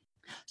go.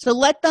 So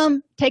let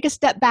them take a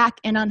step back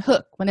and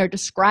unhook when they're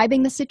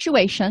describing the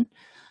situation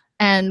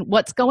and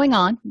what's going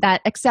on,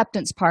 that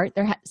acceptance part.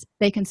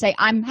 They can say,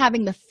 I'm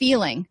having the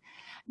feeling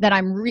that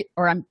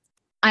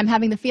I'm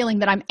having the feeling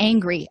that I'm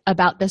angry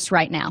about this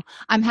right now.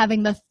 I'm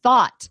having the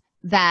thought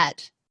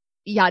that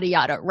yada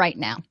yada right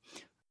now.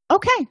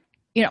 Okay,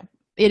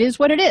 it is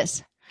what it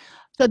is.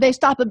 So they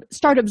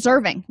start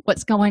observing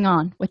what's going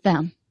on with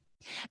them.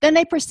 Then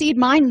they proceed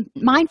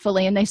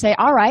mindfully and they say,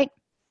 all right,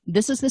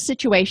 this is the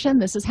situation.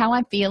 This is how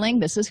I'm feeling.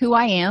 This is who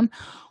I am.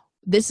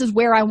 This is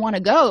where I want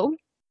to go,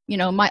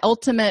 my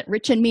ultimate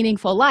rich and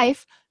meaningful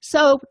life.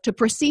 So to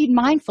proceed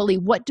mindfully,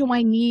 what do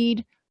I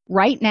need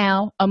right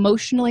now,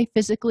 emotionally,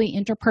 physically,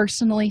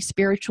 interpersonally,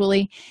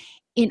 spiritually,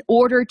 in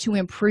order to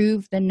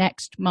improve the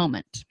next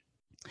moment?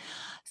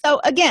 So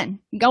again,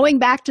 going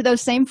back to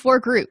those same 4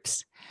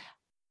 groups,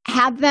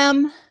 have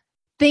them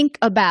think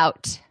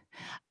about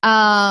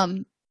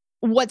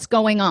what's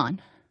going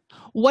on.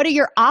 What are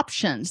your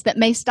options that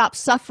may stop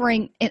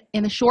suffering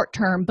in the short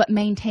term but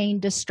maintain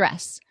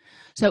distress?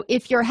 So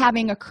if you're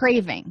having a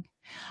craving,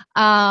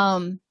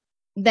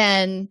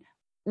 then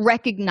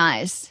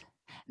recognize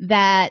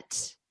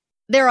that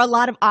there are a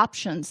lot of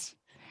options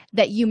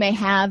that you may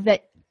have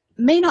that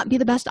may not be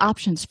the best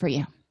options for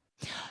you.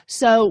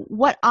 So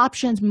what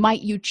options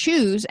might you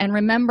choose? And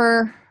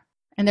remember,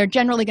 and they're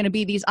generally going to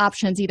be these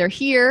options either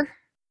here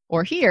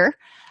or here,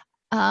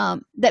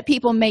 that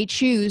people may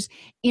choose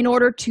in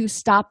order to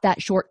stop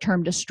that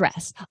short-term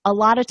distress. A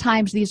lot of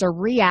times these are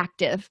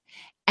reactive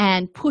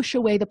and push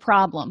away the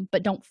problem,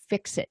 but don't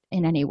fix it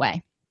in any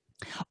way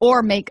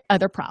or make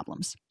other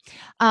problems.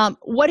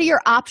 What are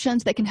your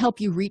options that can help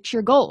you reach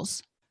your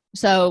goals?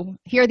 So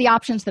here are the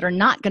options that are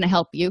not going to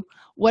help you.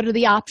 What are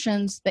the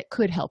options that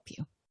could help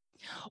you?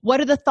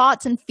 What are the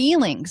thoughts and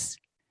feelings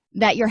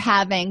that you're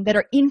having that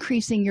are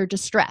increasing your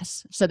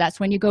distress? So that's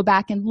when you go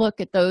back and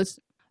look at those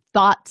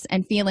thoughts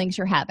and feelings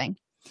you're having.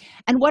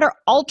 And what are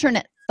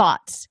alternate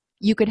thoughts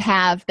you could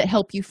have that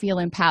help you feel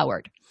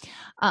empowered?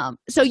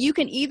 So you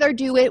can either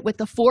do it with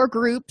the 4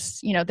 groups,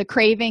 the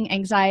craving,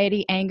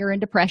 anxiety, anger, and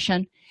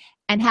depression,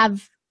 and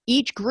have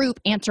each group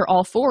answer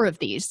all 4 of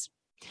these.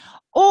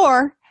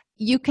 Or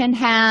you can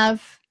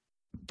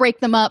break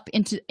them up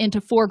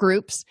into 4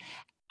 groups,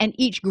 and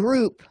each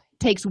group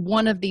takes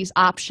one of these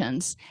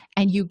options,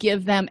 and you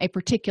give them a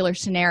particular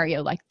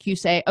scenario. Like you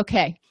say,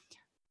 okay,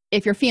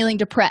 if you're feeling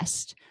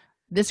depressed,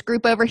 this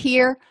group over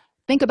here,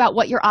 think about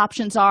what your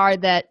options are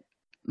that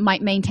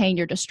might maintain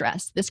your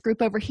distress. This group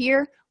over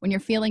here, when you're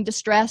feeling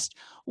distressed,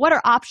 what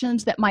are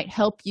options that might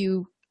help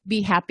you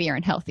be happier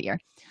and healthier?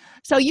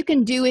 So you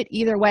can do it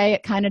either way.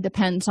 It kind of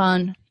depends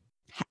on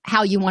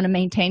how you want to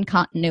maintain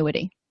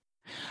continuity.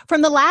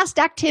 From the last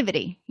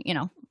activity,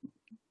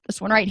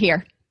 this one right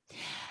here,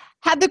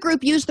 have the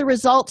group use the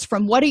results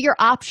from what are your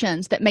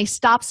options that may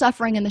stop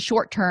suffering in the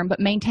short term but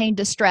maintain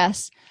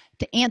distress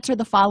to answer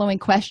the following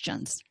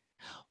questions.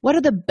 What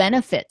are the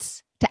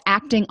benefits to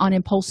acting on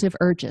impulsive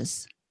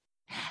urges?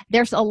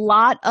 There's a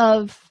lot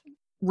of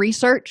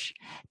research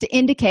to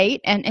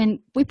indicate, and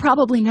we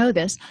probably know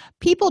this,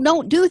 people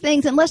don't do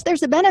things unless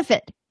there's a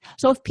benefit.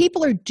 So if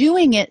people are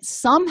doing it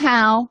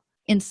somehow,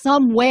 in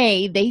some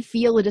way, they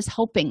feel it is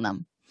helping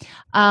them.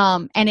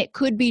 And it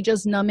could be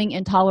just numbing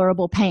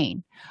intolerable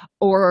pain,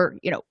 or,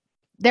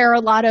 there are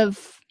a lot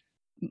of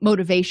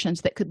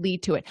motivations that could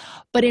lead to it.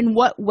 But in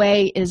what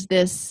way is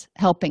this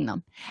helping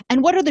them?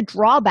 And what are the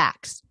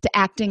drawbacks to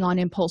acting on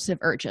impulsive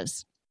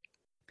urges?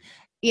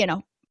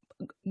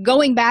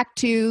 Going back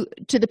to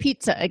the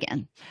pizza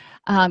again.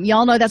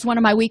 Y'all know that's one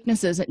of my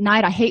weaknesses. At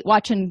night, I hate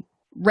watching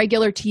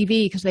regular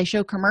TV because they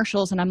show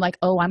commercials and I'm like,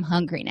 oh, I'm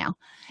hungry now.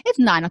 It's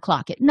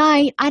 9:00 at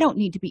night. I don't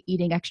need to be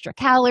eating extra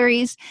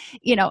calories.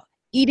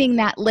 Eating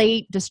that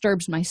late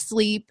disturbs my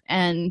sleep,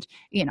 and,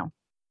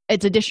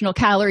 it's additional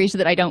calories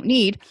that I don't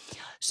need.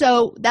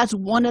 So that's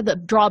one of the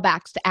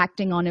drawbacks to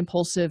acting on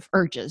impulsive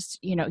urges.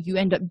 You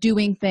end up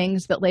doing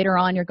things that later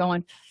on you're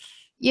going,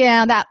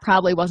 yeah, that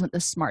probably wasn't the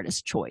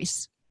smartest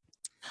choice.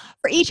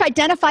 For each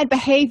identified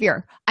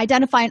behavior,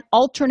 identify an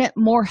alternate,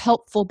 more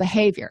helpful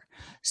behavior.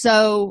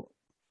 So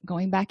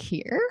going back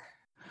here,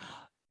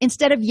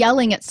 instead of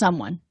yelling at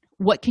someone,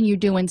 what can you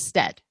do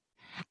instead?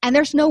 And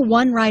there's no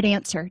one right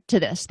answer to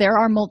this. There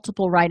are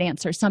multiple right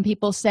answers. Some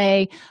people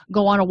say,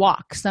 go on a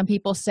walk. Some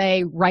people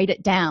say, write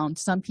it down.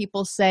 Some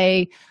people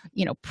say,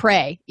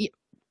 pray.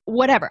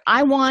 Whatever.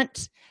 I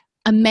want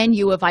a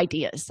menu of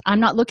ideas. I'm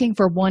not looking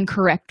for one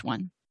correct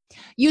one.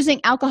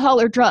 Using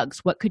alcohol or drugs,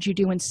 what could you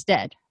do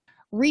instead?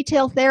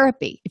 Retail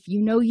therapy. If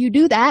you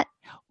do that,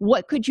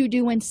 what could you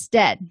do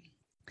instead?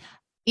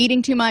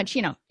 Eating too much,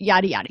 yada,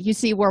 yada. You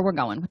see where we're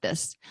going with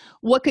this.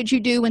 What could you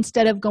do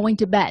instead of going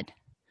to bed?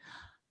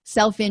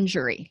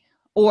 Self-injury,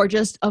 or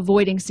just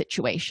avoiding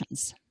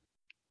situations.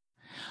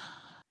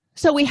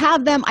 So we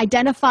have them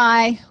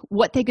identify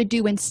what they could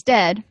do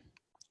instead.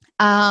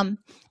 And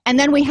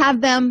then we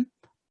have them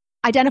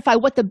identify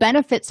what the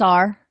benefits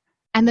are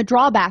and the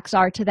drawbacks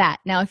are to that.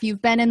 Now, if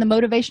you've been in the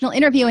motivational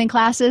interviewing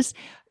classes,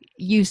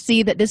 you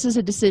see that this is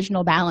a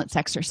decisional balance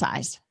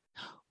exercise.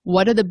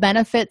 What are the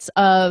benefits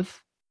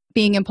of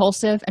being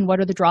impulsive and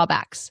what are the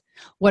drawbacks?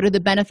 What are the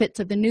benefits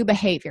of the new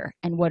behavior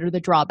and what are the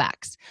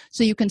drawbacks?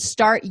 So you can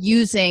start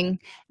using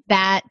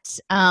that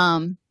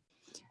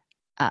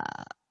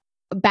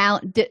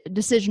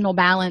decisional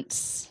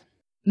balance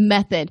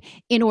method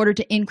in order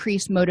to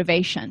increase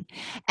motivation.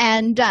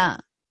 And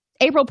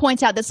April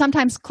points out that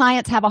sometimes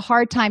clients have a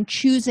hard time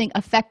choosing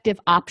effective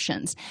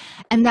options.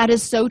 And that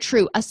is so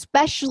true,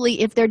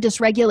 especially if they're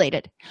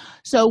dysregulated.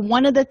 So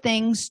one of the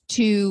things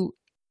to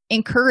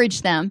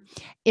encourage them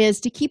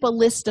is to keep a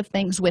list of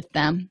things with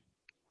them.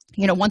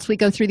 Once we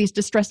go through these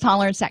distress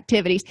tolerance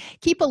activities,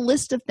 keep a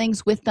list of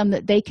things with them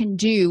that they can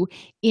do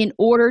in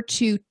order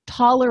to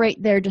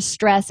tolerate their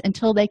distress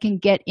until they can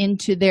get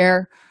into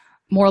their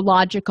more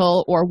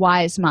logical or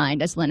wise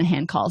mind, as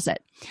Linehan calls it.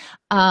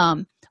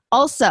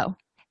 Also,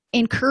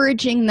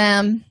 encouraging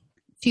them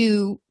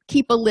to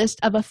keep a list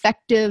of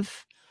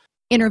effective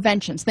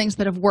interventions, things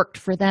that have worked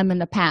for them in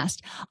the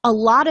past. A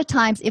lot of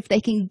times, if they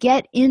can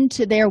get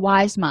into their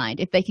wise mind,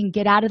 if they can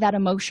get out of that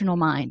emotional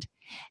mind,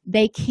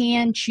 they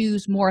can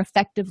choose more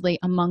effectively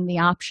among the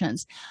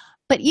options.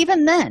 But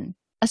even then,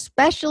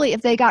 especially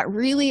if they got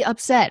really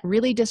upset,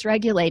 really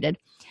dysregulated,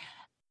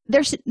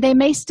 they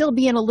may still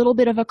be in a little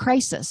bit of a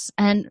crisis,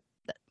 and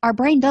our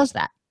brain does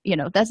that.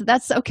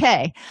 That's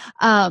okay.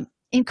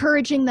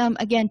 Encouraging them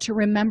again to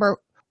remember,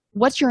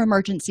 what's your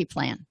emergency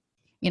plan?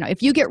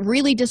 If you get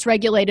really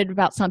dysregulated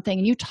about something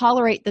and you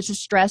tolerate the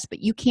distress,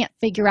 but you can't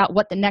figure out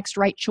what the next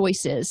right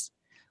choice is,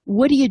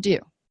 what do?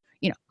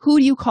 Who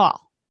do you call?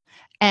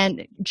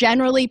 And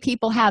generally,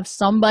 people have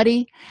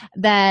somebody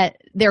that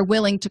they're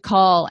willing to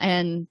call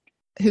and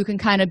who can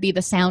kind of be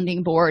the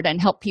sounding board and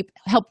help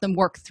them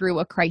work through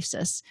a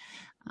crisis.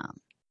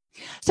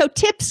 So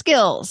tip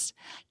skills,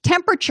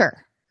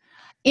 temperature.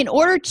 In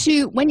order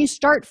to, when you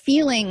start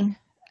feeling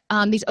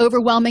these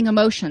overwhelming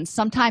emotions,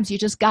 sometimes you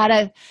just got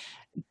to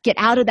get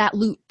out of that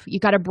loop. You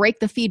got to break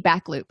the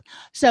feedback loop.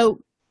 So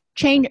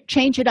change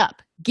it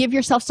up. Give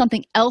yourself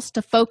something else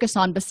to focus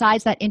on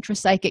besides that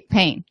intrapsychic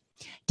pain.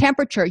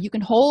 Temperature, you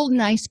can hold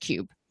an ice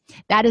cube.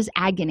 That is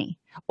agony.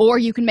 Or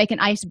you can make an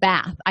ice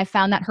bath. I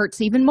found that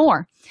hurts even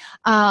more.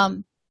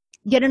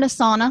 Get in a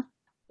sauna.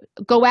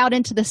 Go out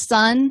into the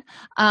sun.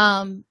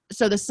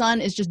 So the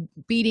sun is just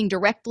beating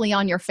directly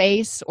on your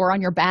face or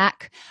on your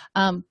back,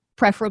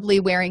 preferably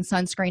wearing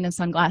sunscreen and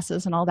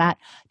sunglasses and all that.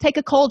 Take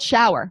a cold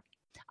shower.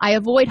 I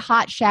avoid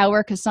hot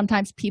shower because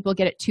sometimes people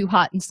get it too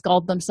hot and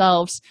scald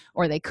themselves,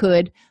 or they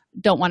could.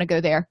 Don't want to go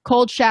there.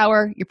 Cold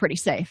shower, you're pretty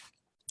safe.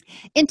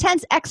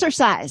 Intense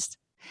exercise.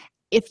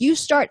 If you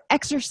start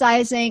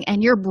exercising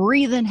and you're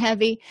breathing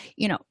heavy,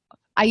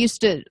 I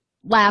used to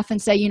laugh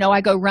and say,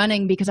 I go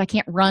running because I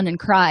can't run and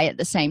cry at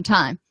the same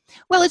time.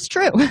 Well, it's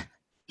true.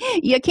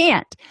 You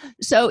can't.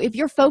 So if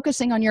you're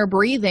focusing on your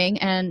breathing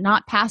and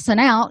not passing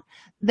out,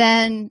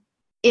 then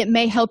it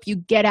may help you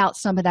get out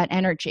some of that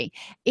energy.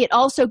 It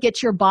also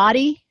gets your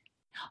body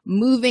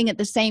moving at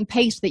the same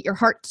pace that your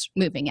heart's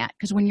moving at.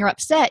 Because when you're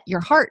upset,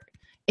 your heart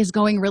is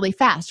going really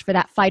fast for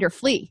that fight or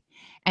flee.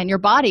 And your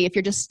body, if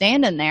you're just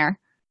standing there,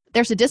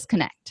 there's a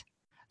disconnect.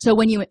 So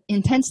when you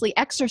intensely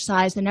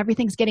exercise, then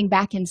everything's getting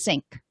back in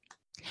sync.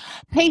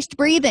 Paced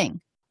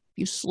breathing.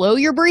 You slow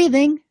your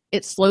breathing,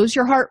 it slows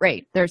your heart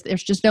rate.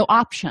 There's just no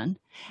option.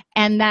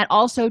 And that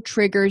also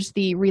triggers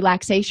the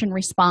relaxation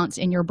response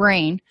in your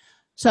brain.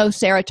 So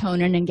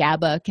serotonin and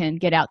GABA can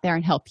get out there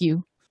and help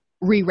you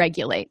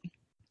re-regulate.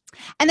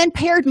 And then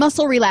paired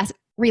muscle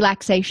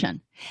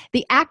relaxation.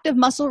 The act of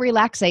muscle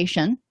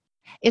relaxation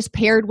is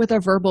paired with a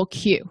verbal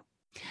cue.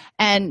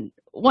 And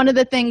one of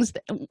the things,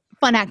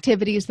 fun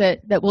activities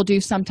that we'll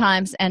do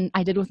sometimes, and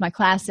I did with my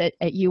class at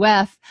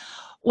UF,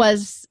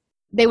 was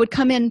they would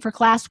come in for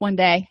class one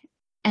day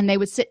and they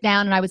would sit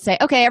down and I would say,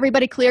 okay,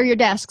 everybody clear your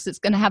desks. We're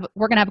going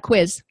to have a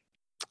quiz.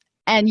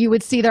 And you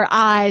would see their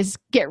eyes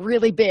get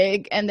really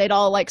big and they'd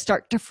all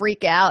start to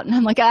freak out. And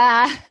I'm like,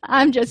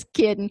 I'm just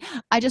kidding.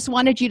 I just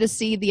wanted you to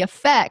see the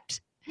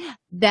effect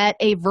that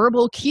a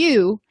verbal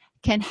cue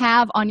can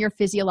have on your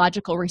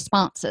physiological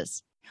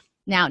responses.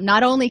 Now,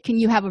 not only can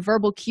you have a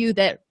verbal cue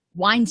that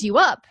winds you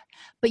up,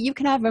 but you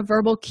can have a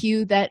verbal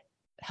cue that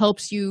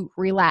helps you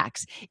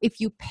relax if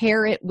you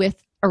pair it with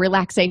a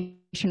relaxation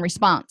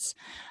response.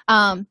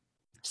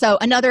 So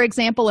another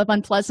example of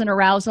unpleasant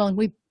arousal, and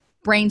we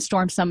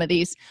brainstorm some of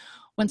these,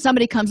 when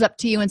somebody comes up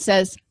to you and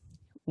says,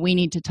 we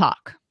need to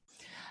talk.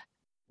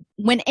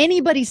 When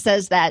anybody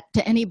says that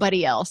to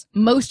anybody else,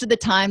 most of the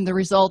time the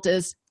result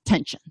is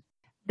tension.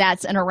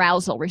 That's an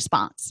arousal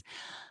response.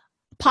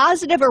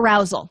 Positive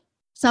arousal.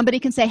 Somebody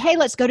can say, hey,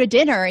 let's go to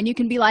dinner. And you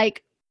can be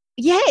like,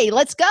 yay,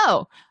 let's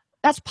go.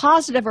 That's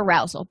positive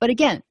arousal. But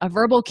again, a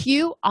verbal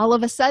cue, all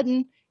of a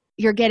sudden,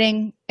 you're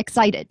getting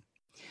excited.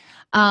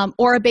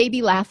 Or a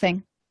baby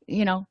laughing.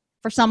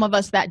 For some of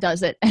us, that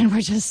does it. And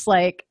we're just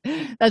like,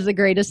 that's the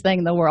greatest thing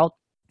in the world.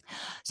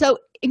 So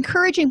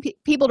encouraging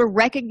people to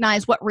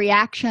recognize what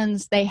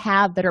reactions they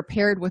have that are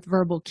paired with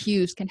verbal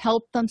cues can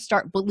help them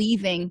start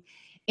believing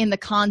in the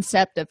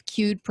concept of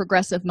cued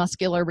progressive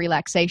muscular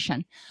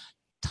relaxation.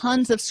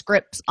 Tons of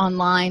scripts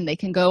online. They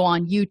can go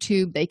on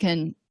YouTube. They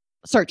can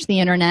search the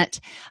internet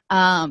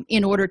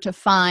in order to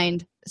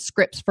find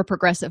scripts for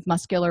progressive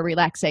muscular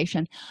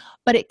relaxation.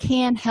 But it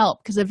can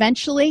help because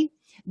eventually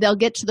they'll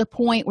get to the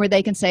point where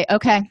they can say,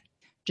 okay,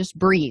 just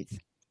breathe.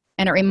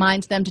 And it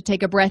reminds them to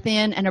take a breath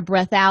in and a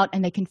breath out,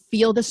 and they can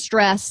feel the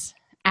stress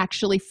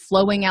actually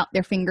flowing out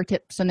their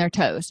fingertips and their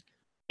toes.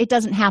 It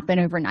doesn't happen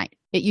overnight.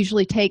 It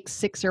usually takes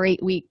 6 or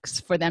 8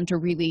 weeks for them to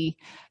really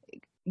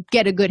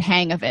get a good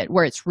hang of it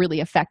where it's really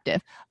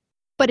effective.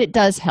 But it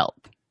does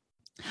help.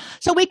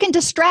 So we can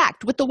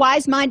distract with the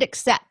wise mind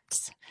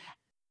accepts.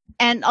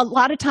 And a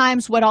lot of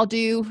times what I'll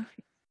do,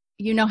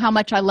 you know how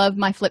much I love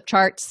my flip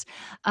charts.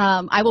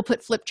 I will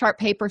put flip chart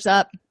papers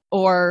up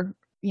or,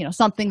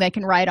 something they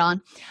can write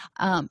on.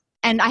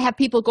 And I have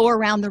people go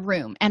around the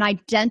room and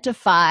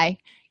identify,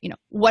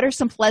 what are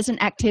some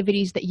pleasant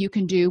activities that you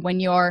can do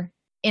when you're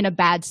in a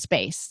bad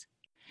space.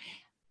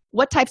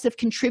 What types of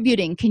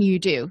contributing can you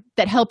do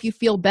that help you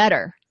feel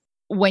better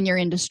when you're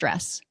in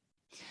distress?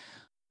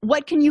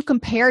 What can you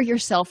compare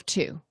yourself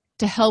to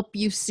help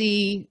you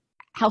see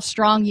how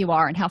strong you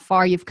are and how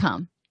far you've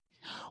come?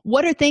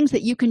 What are things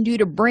that you can do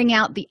to bring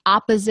out the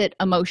opposite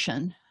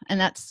emotion? And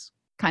that's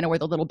kind of where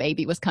the little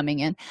baby was coming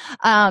in.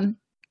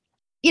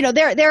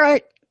 There are,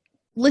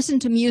 listen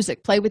to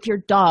music, play with your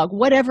dog,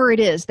 whatever it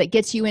is that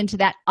gets you into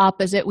that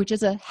opposite, which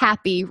is a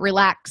happy,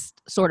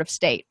 relaxed sort of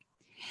state.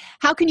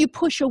 How can you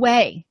push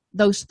away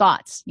those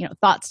thoughts,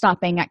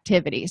 thought-stopping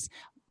activities?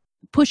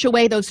 Push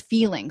away those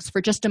feelings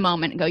for just a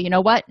moment and go, you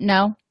know what?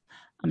 No,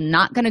 I'm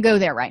not going to go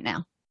there right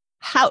now.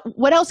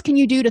 What else can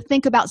you do to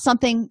think about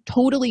something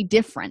totally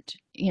different?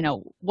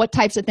 What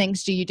types of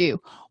things do you do?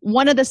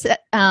 One of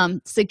the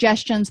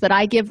suggestions that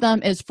I give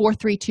them is 4,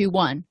 3, 2,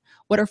 1.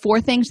 What are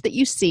 4 things that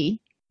you see,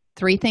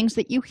 3 things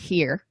that you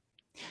hear,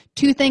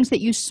 2 things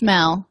that you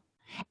smell,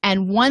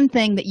 and 1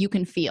 thing that you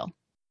can feel?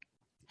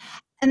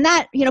 And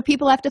that,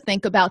 people have to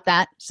think about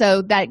that.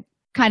 So that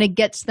kind of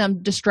gets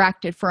them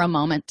distracted for a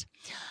moment.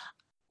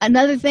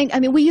 Another thing,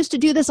 we used to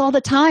do this all the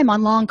time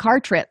on long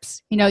car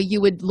trips. You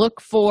would look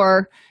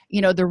for,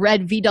 the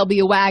red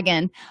VW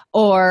wagon,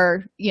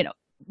 or,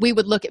 we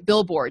would look at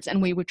billboards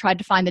and we would try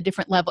to find the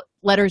different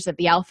letters of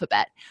the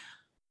alphabet.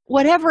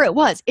 Whatever it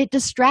was, it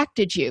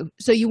distracted you.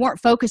 So you weren't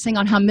focusing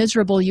on how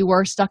miserable you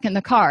were stuck in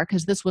the car,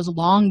 because this was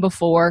long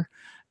before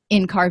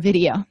in-car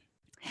video.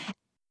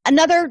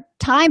 Another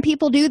time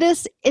people do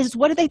this is,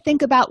 what do they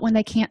think about when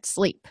they can't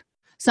sleep?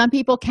 Some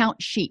people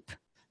count sheep.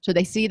 So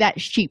they see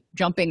that sheep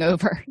jumping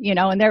over,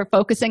 and they're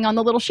focusing on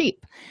the little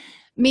sheep.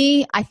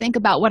 Me, I think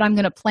about what I'm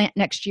going to plant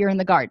next year in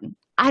the garden.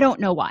 I don't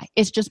know why.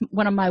 It's just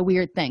one of my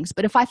weird things.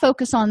 But if I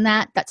focus on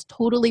that, that's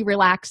totally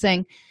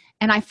relaxing,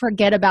 and I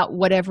forget about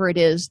whatever it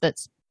is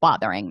that's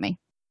bothering me.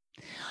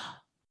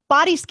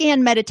 Body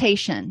scan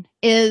meditation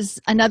is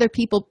another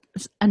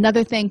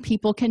thing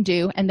people can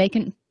do, and they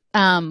can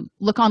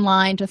look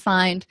online to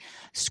find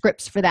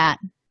scripts for that.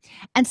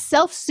 And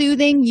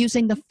self-soothing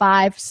using the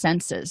 5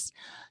 senses.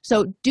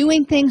 So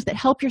doing things that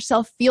help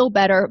yourself feel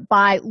better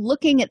by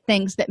looking at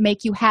things that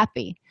make you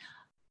happy,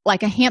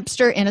 like a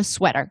hamster in a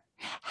sweater.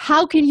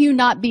 How can you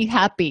not be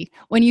happy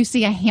when you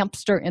see a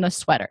hamster in a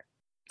sweater?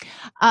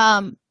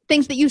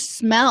 Things that you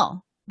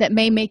smell that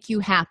may make you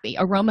happy,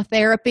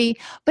 aromatherapy,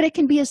 but it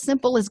can be as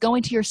simple as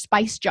going to your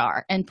spice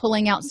jar and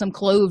pulling out some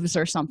cloves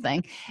or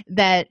something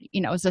that,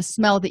 is a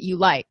smell that you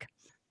like.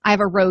 I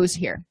have a rose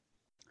here.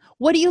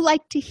 What do you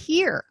like to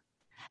hear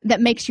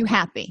that makes you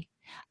happy?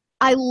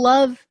 I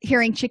love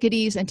hearing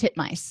chickadees and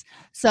titmice.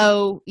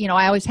 So,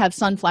 I always have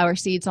sunflower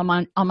seeds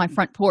on my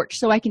front porch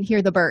so I can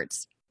hear the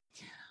birds.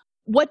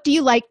 What do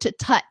you like to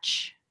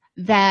touch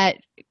that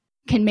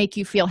can make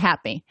you feel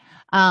happy?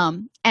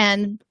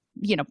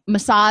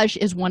 Massage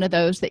is one of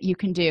those that you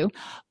can do.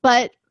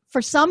 But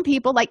for some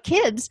people, like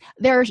kids,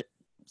 there's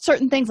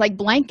certain things like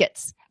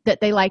blankets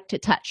that they like to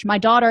touch. My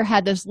daughter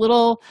had this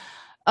little,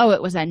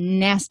 it was a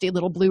nasty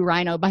little blue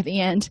rhino by the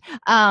end.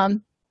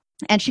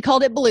 And she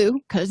called it Blue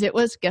because it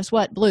was, guess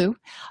what, blue.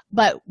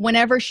 But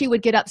whenever she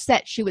would get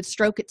upset, she would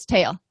stroke its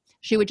tail.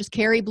 She would just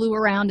carry Blue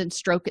around and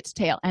stroke its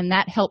tail. And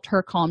that helped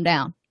her calm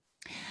down.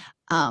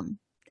 And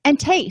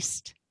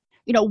taste.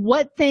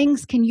 What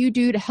things can you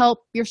do to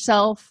help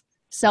yourself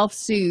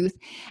self-soothe?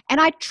 And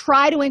I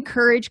try to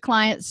encourage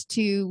clients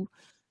to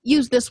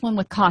use this one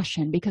with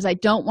caution, because I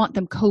don't want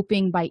them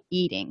coping by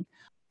eating.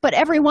 But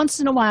every once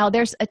in a while,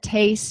 there's a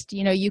taste.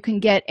 You can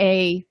get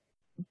a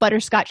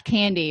butterscotch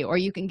candy, or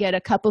you can get a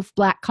cup of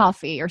black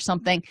coffee or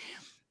something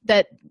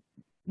that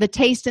the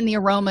taste and the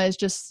aroma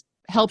just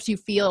helps you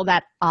feel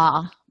that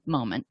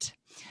moment.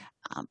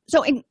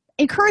 So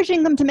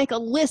encouraging them to make a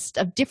list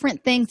of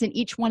different things in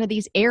each one of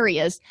these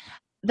areas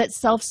that's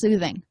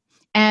self-soothing.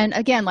 And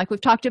again, like we've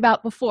talked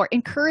about before,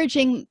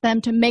 encouraging them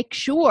to make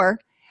sure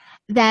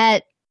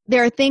that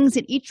there are things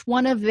in each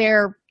one of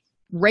their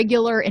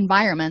regular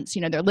environments,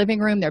 their living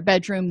room, their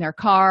bedroom, their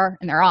car,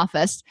 and their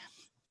office,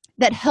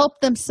 that help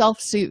them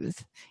self-soothe,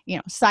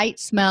 sight,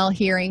 smell,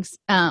 hearing,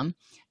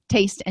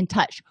 taste, and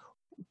touch.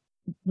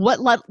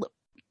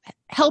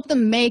 Help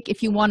them make,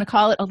 if you want to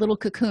call it, a little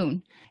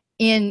cocoon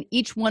in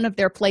each one of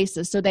their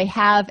places so they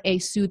have a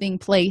soothing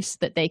place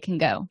that they can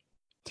go.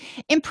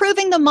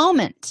 Improving the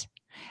moment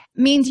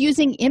means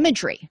using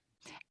imagery.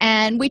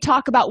 And we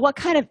talk about what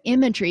kind of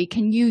imagery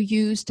can you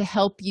use to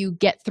help you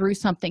get through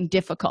something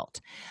difficult.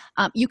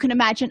 You can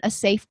imagine a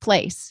safe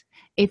place.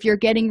 If you're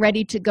getting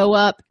ready to go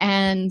up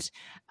and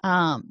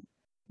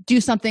do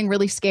something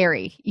really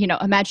scary,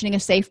 imagining a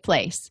safe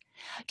place.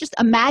 Just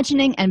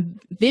imagining and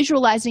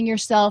visualizing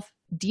yourself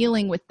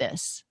dealing with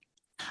this.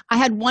 I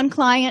had one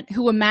client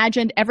who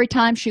imagined every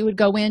time she would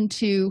go in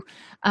to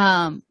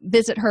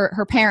visit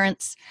her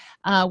parents,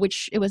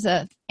 which it was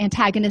a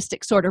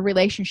antagonistic sort of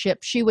relationship,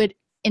 she would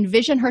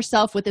envision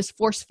herself with this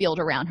force field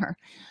around her.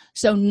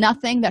 So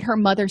nothing that her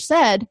mother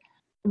said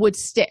would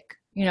stick,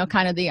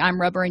 kind of the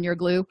I'm rubber and you're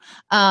glue.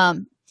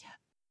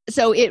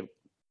 So it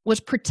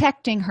was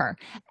protecting her,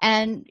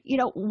 and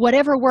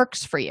whatever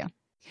works for you.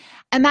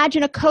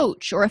 Imagine a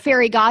coach or a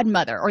fairy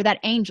godmother or that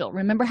angel.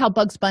 Remember how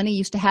Bugs Bunny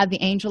used to have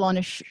the angel on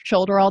his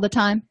shoulder all the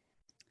time?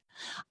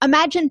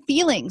 Imagine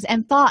feelings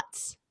and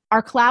thoughts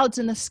are clouds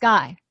in the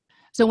sky.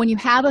 So when you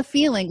have a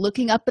feeling,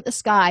 looking up at the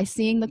sky,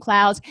 seeing the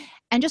clouds,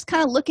 and just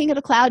kind of looking at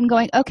a cloud and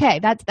going, okay,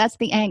 that's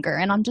the anger,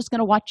 and I'm just going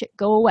to watch it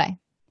go away.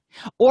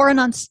 Or an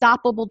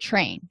unstoppable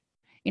train.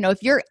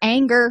 If your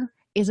anger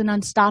is an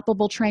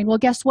unstoppable train, well,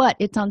 guess what?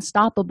 It's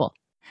unstoppable.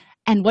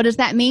 And what does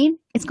that mean?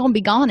 It's going to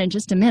be gone in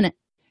just a minute.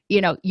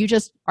 You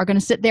just are going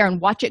to sit there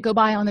and watch it go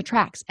by on the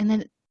tracks, and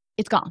then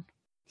it's gone.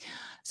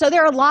 So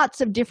there are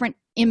lots of different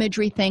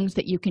imagery things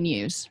that you can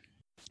use.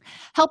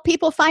 Help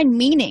people find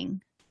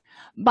meaning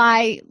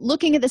by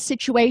looking at the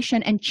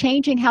situation and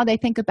changing how they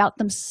think about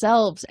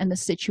themselves and the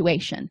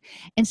situation.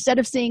 Instead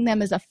of seeing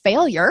them as a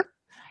failure,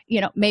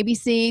 maybe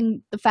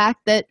seeing the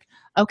fact that,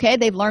 okay,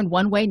 they've learned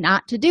one way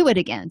not to do it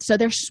again. So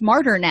they're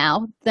smarter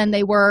now than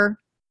they were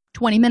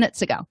 20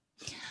 minutes ago.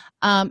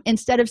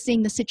 Instead of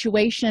seeing the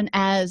situation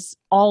as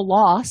all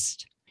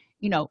lost,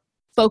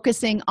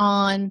 focusing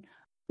on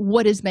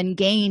what has been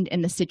gained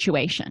in the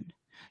situation,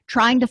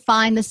 trying to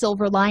find the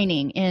silver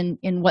lining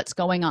in what's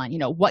going on.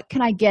 What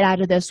can I get out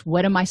of this?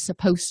 What am I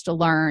supposed to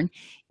learn?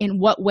 In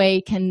what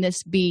way can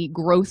this be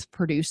growth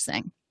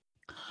producing?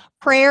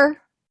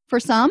 Prayer, for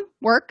some,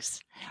 works.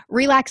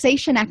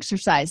 Relaxation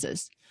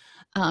exercises.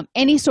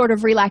 Any sort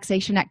of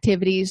relaxation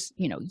activities,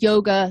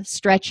 yoga,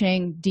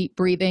 stretching, deep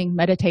breathing,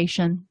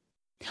 meditation.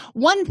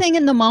 One thing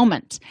in the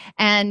moment.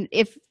 And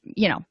if,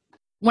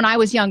 when I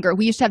was younger,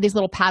 we used to have these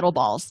little paddle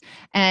balls,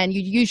 and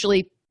you'd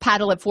usually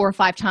paddle it 4 or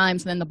 5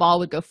 times, and then the ball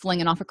would go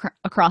flinging off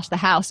across the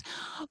house.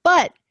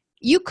 But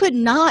you could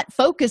not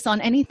focus on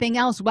anything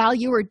else while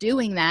you were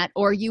doing that,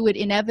 or you would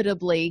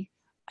inevitably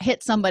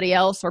hit somebody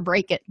else or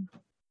break it.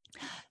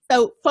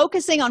 So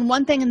focusing on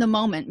one thing in the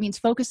moment means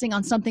focusing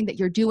on something that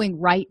you're doing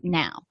right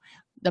now.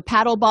 The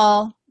paddle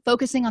ball,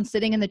 focusing on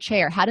sitting in the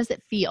chair. How does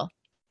it feel?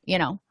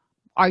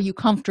 Are you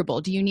comfortable?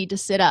 Do you need to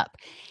sit up?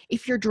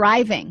 If you're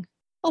driving,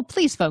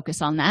 please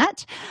focus on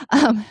that.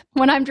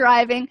 When I'm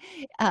driving,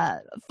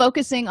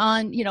 focusing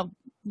on,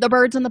 the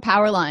birds and the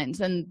power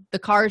lines and the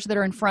cars that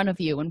are in front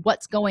of you and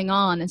what's going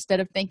on, instead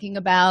of thinking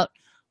about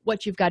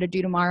what you've got to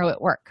do tomorrow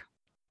at work.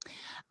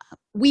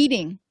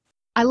 Weeding.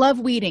 I love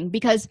weeding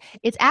because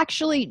it's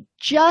actually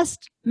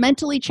just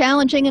mentally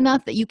challenging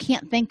enough that you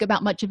can't think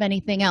about much of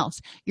anything else.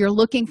 You're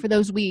looking for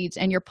those weeds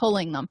and you're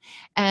pulling them.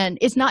 And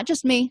it's not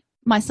just me.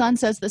 My son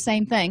says the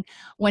same thing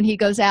when he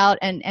goes out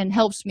and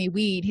helps me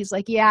weed. He's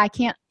like, yeah, I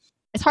can't.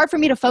 It's hard for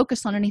me to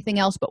focus on anything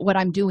else but what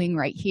I'm doing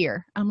right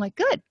here. I'm like,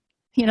 good.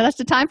 That's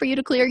the time for you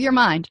to clear your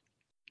mind.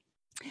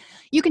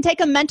 You can take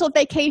a mental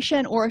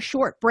vacation or a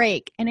short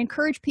break and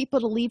encourage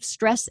people to leave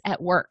stress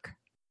at work.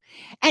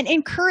 And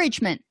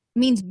encouragement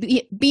means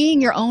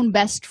being your own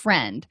best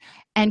friend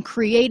and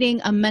creating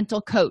a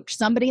mental coach,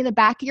 somebody in the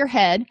back of your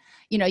head.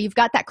 You've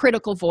got that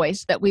critical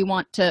voice that we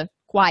want to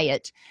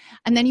quiet.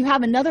 And then you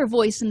have another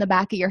voice in the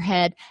back of your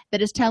head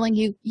that is telling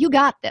you, you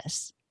got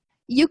this.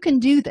 You can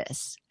do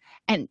this.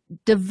 And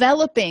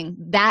developing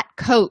that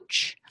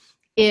coach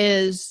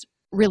is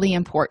really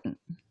important.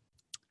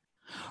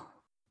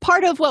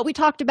 Part of what we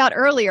talked about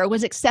earlier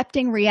was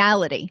accepting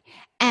reality.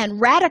 And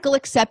radical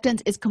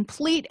acceptance is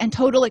complete and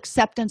total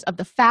acceptance of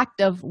the fact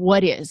of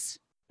what is.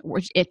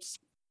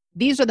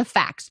 These are the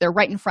facts. They're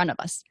right in front of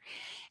us.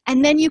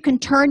 And then you can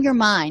turn your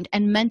mind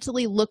and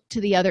mentally look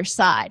to the other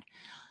side.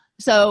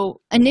 So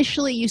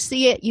initially you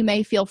see it, you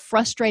may feel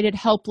frustrated,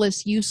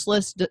 helpless,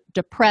 useless,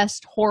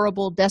 depressed,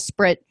 horrible,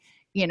 desperate,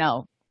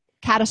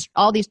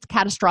 all these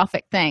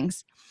catastrophic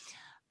things.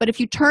 But if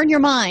you turn your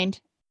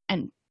mind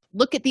and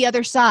look at the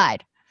other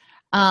side,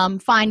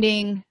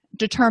 finding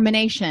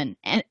determination,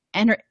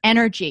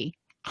 energy,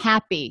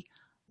 happy,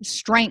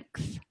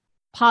 strength,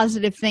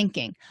 positive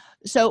thinking.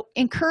 So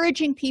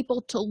encouraging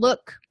people to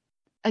look,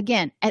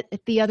 again, at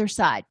the other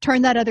side,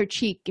 turn that other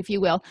cheek, if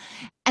you will.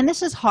 And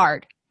this is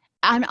hard.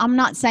 I'm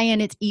not saying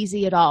it's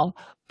easy at all,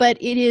 but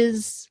it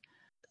is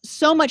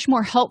so much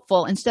more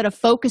helpful instead of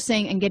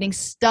focusing and getting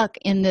stuck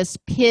in this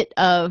pit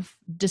of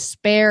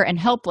despair and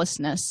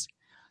helplessness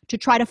to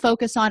try to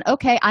focus on,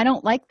 okay, I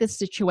don't like this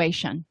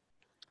situation.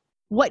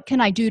 What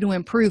can I do to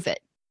improve it?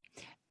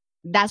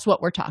 That's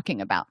what we're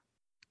talking about.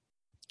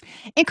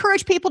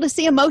 Encourage people to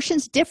see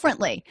emotions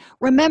differently,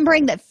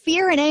 remembering that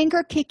fear and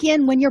anger kick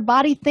in when your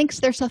body thinks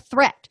there's a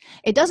threat.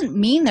 It doesn't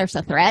mean there's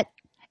a threat.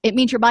 It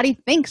means your body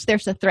thinks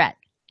there's a threat.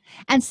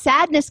 And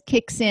sadness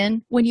kicks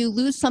in when you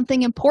lose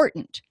something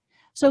important.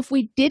 So if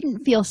we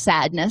didn't feel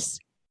sadness,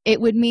 it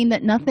would mean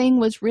that nothing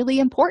was really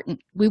important.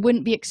 We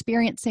wouldn't be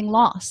experiencing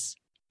loss.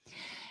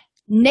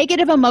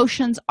 Negative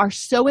emotions are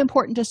so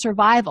important to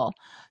survival.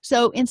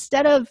 So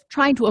instead of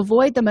trying to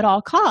avoid them at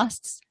all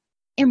costs,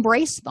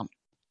 embrace them.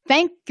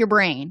 Thank your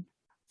brain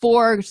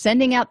for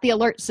sending out the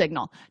alert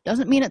signal.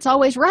 Doesn't mean it's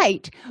always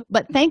right,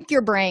 but thank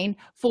your brain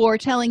for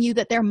telling you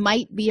that there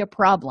might be a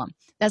problem.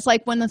 That's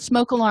like when the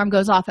smoke alarm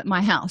goes off at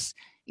my house.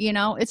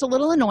 It's a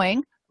little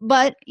annoying,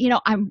 but,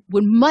 I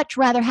would much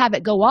rather have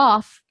it go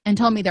off and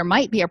tell me there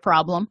might be a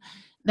problem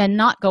than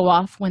not go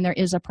off when there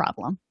is a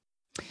problem.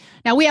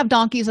 Now, we have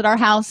donkeys at our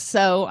house,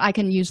 so I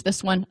can use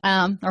this one,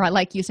 or I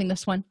like using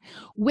this one.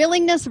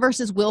 Willingness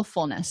versus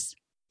willfulness.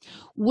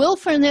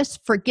 Willfulness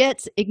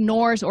forgets,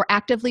 ignores, or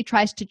actively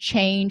tries to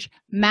change,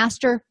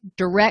 master,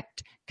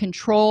 direct,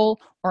 control,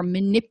 or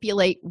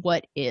manipulate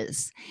what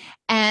is.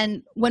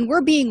 And when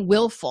we're being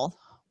willful,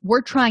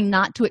 we're trying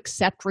not to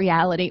accept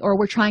reality, or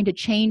we're trying to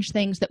change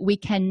things that we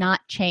cannot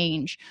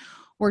change.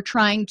 We're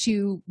trying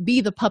to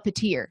be the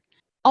puppeteer.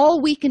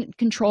 All we can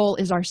control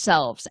is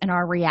ourselves and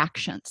our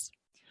reactions.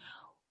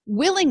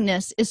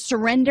 Willingness is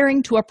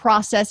surrendering to a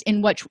process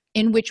in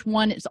which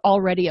one is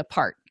already a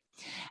part.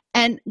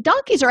 And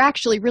donkeys are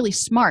actually really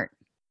smart.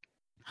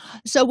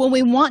 So when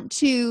we want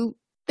to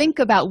think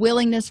about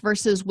willingness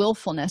versus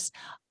willfulness,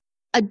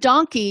 a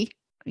donkey,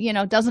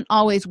 doesn't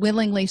always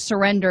willingly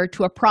surrender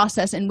to a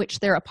process in which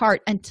they're a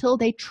part until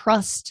they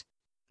trust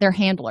their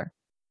handler.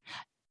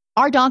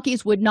 Our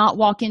donkeys would not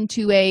walk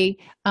into a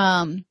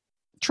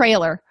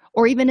trailer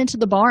or even into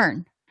the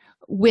barn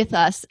with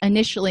us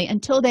initially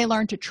until they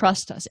learned to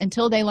trust us,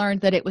 until they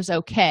learned that it was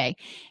okay,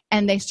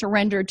 and they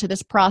surrendered to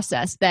this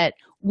process that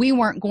we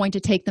weren't going to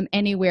take them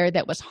anywhere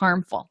that was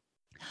harmful.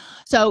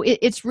 So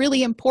it's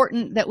really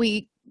important that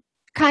we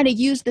kind of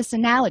use this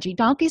analogy.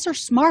 Donkeys are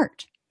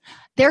smart.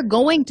 They're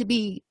going to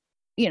be,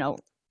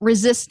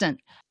 resistant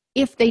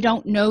if they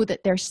don't know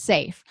that they're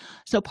safe.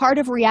 So part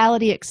of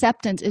reality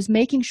acceptance is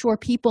making sure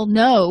people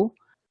know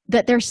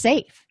that they're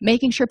safe,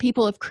 making sure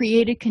people have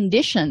created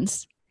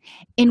conditions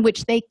in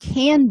which they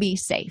can be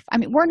safe. I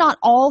mean, we're not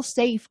all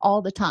safe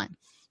all the time.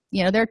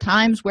 There are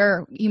times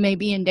where you may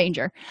be in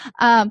danger.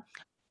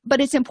 But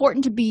it's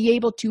important to be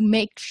able to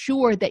make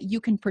sure that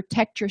you can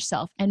protect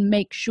yourself and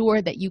make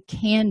sure that you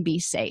can be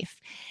safe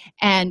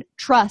and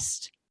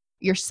trust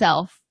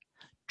yourself,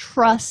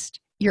 trust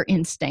your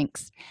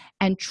instincts,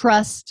 and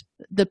trust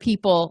the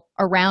people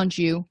around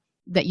you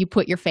that you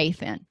put your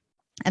faith in.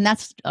 And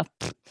that's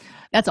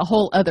a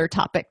whole other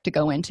topic to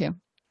go into.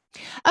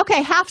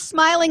 Okay, half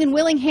smiling and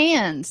willing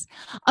hands.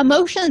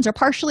 Emotions are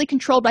partially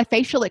controlled by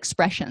facial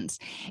expressions.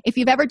 If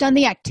you've ever done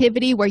the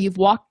activity where you've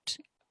walked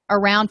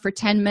around for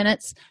 10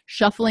 minutes,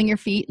 shuffling your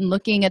feet and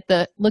looking at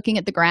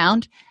the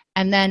ground,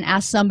 and then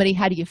ask somebody,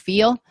 how do you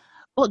feel?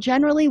 Well,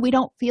 generally, we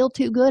don't feel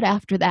too good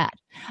after that.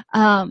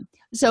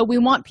 So we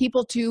want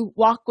people to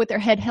walk with their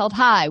head held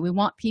high. We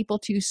want people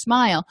to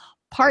smile,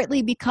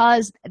 partly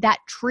because that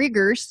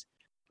triggers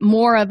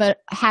more of a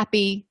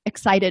happy,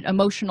 excited,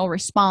 emotional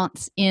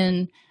response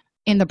in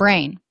the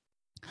brain.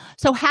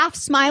 So half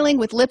smiling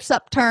with lips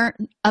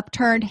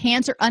upturned,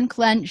 hands are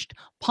unclenched,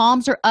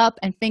 palms are up,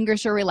 and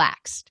fingers are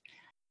relaxed.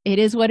 It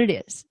is what it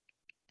is.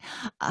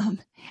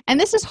 And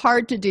this is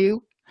hard to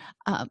do,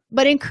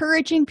 but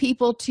encouraging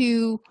people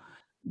to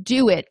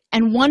do it.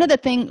 And one of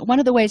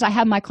the ways I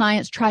have my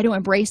clients try to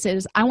embrace it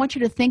is I want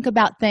you to think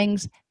about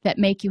things that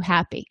make you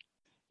happy.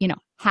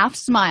 Half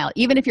smile.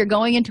 Even if you're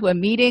going into a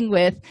meeting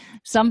with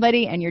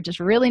somebody and you're just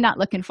really not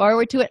looking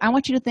forward to it, I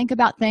want you to think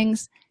about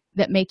things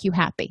that make you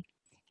happy.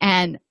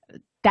 And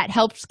that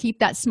helps keep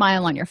that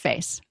smile on your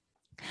face.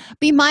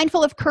 Be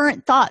mindful of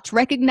current thoughts,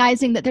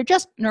 recognizing that they're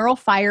just neural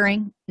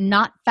firing,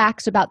 not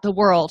facts about the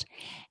world,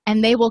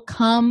 and they will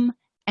come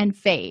and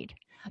fade.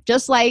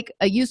 Just like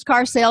a used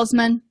car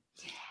salesman,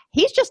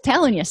 he's just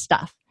telling you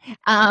stuff.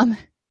 And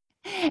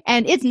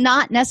it's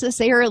not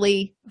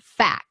necessarily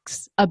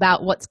facts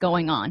about what's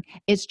going on.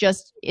 It's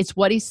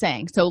what he's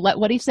saying. So let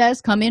what he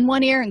says come in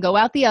one ear and go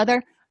out the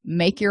other.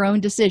 Make your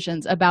own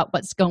decisions about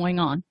what's going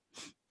on.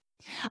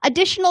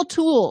 Additional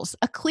tools,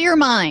 a clear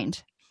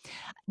mind.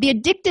 The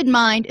addicted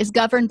mind is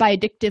governed by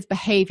addictive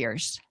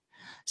behaviors.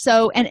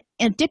 So an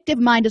addictive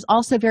mind is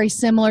also very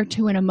similar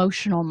to an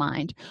emotional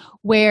mind,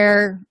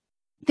 where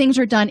things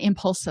are done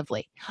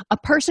impulsively. A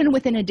person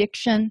with an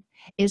addiction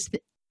is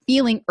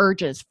feeling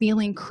urges,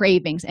 feeling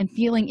cravings, and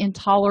feeling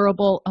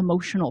intolerable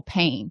emotional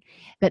pain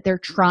that they're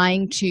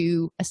trying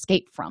to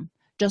escape from,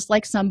 just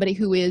like somebody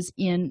who is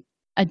in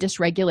a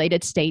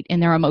dysregulated state in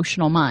their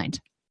emotional mind.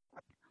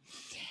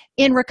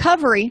 In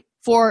recovery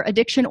for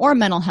addiction or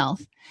mental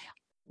health,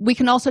 we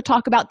can also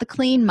talk about the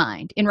clean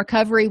mind. In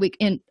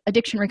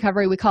addiction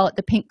recovery, we call it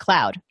the pink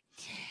cloud.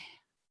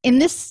 In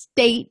this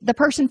state, the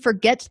person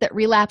forgets that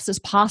relapse is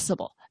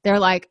possible. They're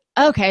like,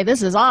 okay,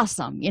 this is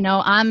awesome.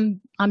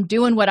 I'm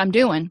doing what I'm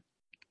doing.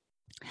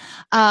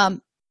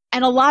 And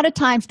a lot of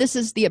times this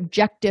is the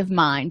objective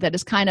mind that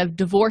is kind of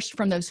divorced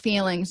from those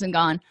feelings and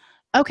gone,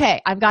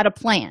 okay, I've got a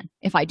plan.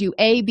 If I do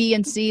A, B,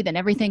 and C, then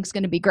everything's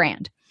going to be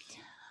grand.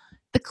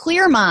 The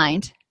clear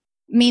mind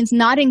means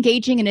not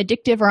engaging in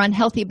addictive or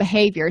unhealthy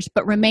behaviors,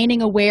 but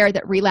remaining aware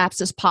that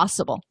relapse is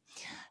possible.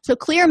 So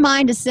clear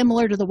mind is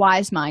similar to the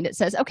wise mind. It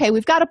says, okay,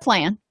 we've got a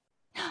plan,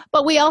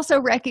 but we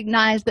also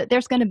recognize that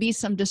there's going to be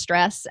some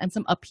distress and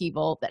some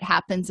upheaval that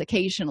happens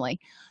occasionally.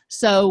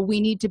 So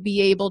we need to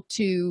be able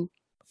to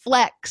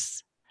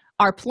flex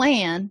our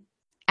plan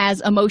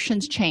as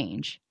emotions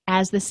change,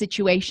 as the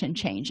situation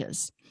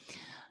changes.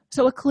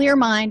 So a clear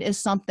mind is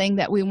something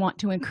that we want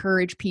to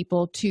encourage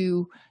people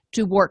to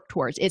work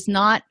towards. It's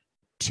not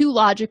too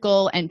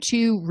logical and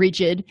too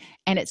rigid,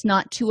 and it's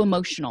not too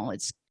emotional.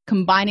 It's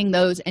combining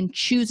those and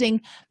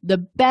choosing the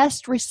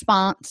best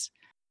response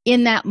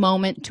in that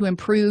moment to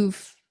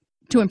improve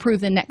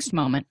the next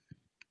moment.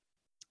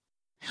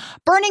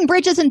 Burning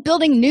bridges and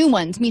building new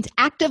ones means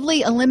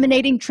actively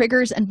eliminating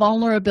triggers and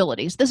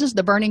vulnerabilities. This is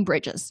the burning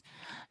bridges.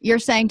 You're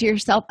saying to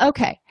yourself,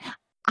 okay,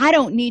 I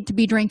don't need to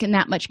be drinking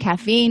that much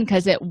caffeine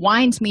because it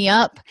winds me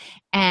up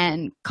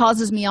and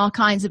causes me all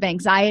kinds of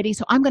anxiety.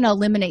 So I'm going to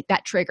eliminate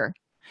that trigger.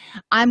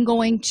 I'm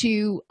going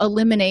to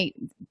eliminate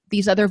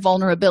these other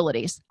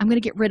vulnerabilities. I'm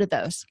going to get rid of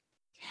those.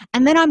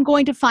 And then I'm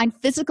going to find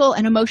physical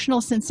and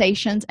emotional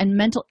sensations and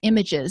mental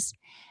images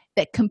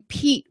that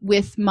compete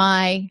with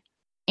my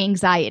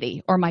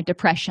anxiety or my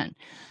depression.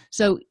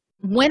 So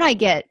when I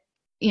get,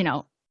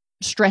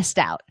 stressed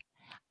out,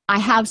 I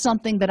have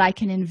something that I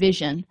can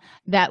envision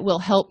that will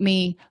help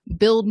me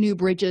build new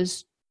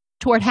bridges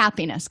toward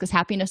happiness, because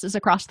happiness is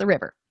across the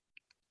river.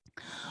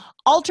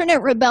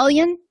 Alternate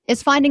rebellion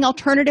is finding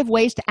alternative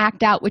ways to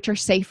act out which are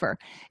safer.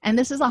 And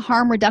this is a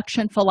harm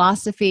reduction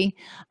philosophy.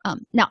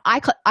 Now,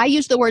 I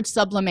use the word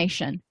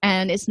sublimation,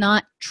 and it's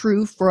not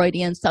true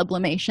Freudian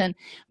sublimation,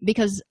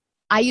 because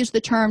I use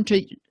the term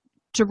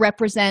to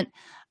represent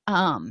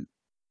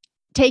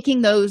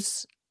taking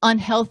those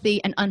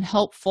unhealthy and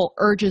unhelpful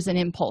urges and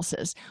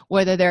impulses,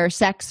 whether they're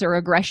sex or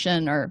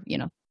aggression or,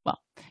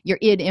 your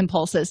id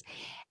impulses,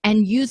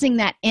 and using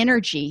that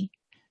energy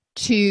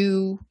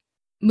to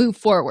move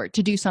forward,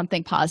 to do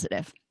something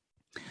positive.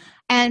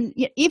 And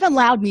even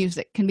loud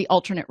music can be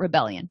alternate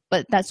rebellion,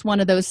 but that's one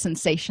of those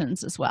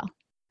sensations as well.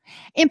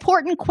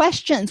 Important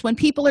questions when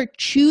people are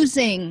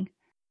choosing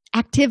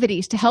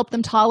activities to help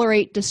them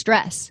tolerate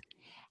distress.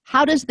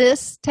 How does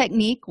this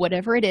technique,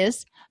 whatever it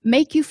is,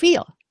 make you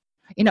feel?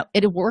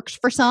 It works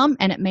for some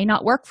and it may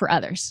not work for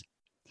others.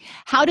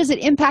 How does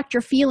it impact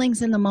your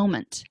feelings in the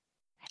moment?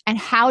 And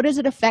how does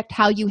it affect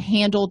how you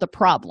handle the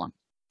problem?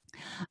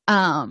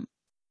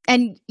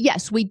 And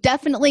yes, we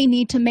definitely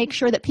need to make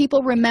sure that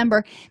people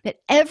remember that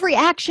every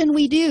action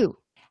we do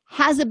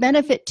has a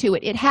benefit to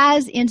it. It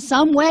has, in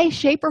some way,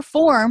 shape, or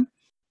form,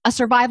 a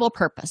survival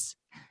purpose.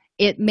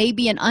 It may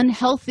be an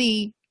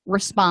unhealthy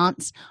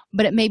response,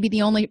 but it may be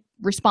the only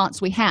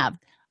response we have.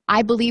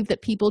 I believe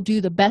that people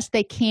do the best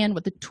they can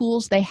with the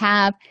tools they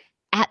have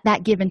at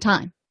that given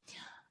time.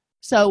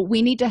 So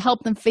we need to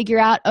help them figure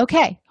out,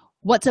 okay,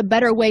 what's a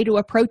better way to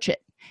approach it?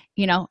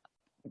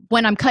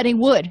 When I'm cutting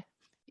wood,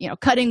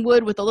 cutting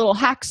wood with a little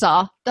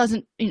hacksaw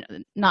doesn't,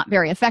 not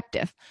very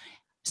effective.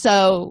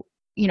 So,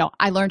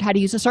 I learned how to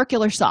use a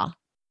circular saw.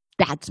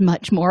 That's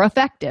much more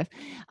effective.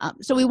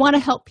 So we want to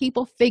help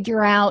people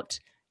figure out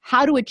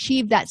how to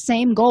achieve that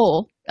same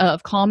goal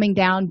of calming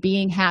down,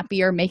 being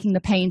happier, making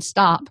the pain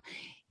stop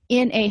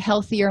in a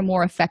healthier,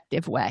 more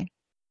effective way.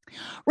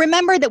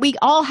 Remember that we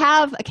all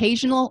have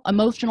occasional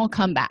emotional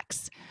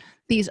comebacks.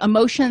 These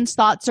emotions,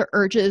 thoughts, or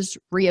urges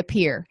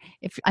reappear.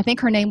 I think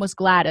her name was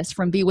Gladys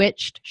from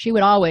Bewitched. She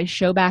would always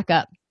show back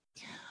up.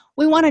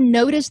 We want to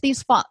notice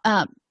these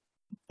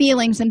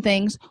feelings and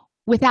things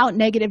without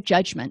negative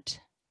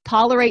judgment.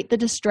 Tolerate the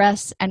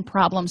distress and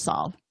problem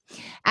solve.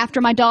 After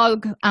my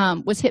dog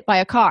was hit by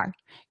a car,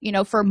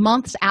 for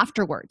months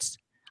afterwards,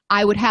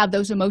 I would have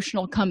those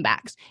emotional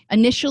comebacks.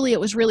 Initially, it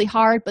was really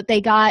hard, but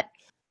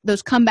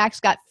those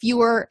comebacks got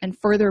fewer and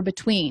further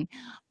between.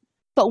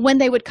 But when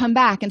they would come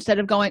back, instead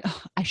of going,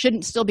 oh, I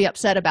shouldn't still be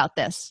upset about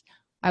this,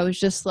 I was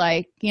just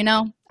like,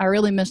 I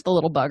really miss the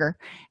little bugger,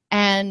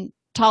 and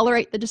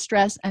tolerate the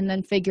distress and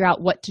then figure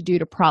out what to do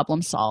to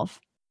problem solve.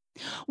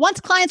 Once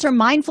clients are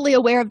mindfully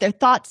aware of their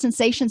thoughts,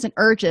 sensations, and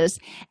urges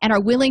and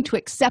are willing to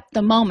accept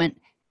the moment,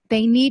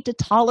 they need to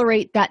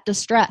tolerate that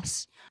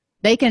distress.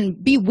 They can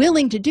be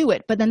willing to do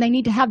it, but then they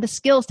need to have the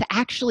skills to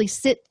actually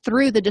sit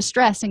through the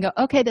distress and go,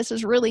 okay, this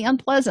is really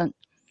unpleasant.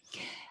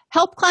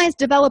 Help clients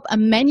develop a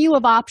menu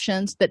of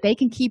options that they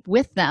can keep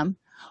with them,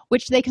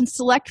 which they can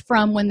select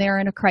from when they're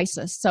in a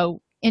crisis.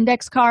 So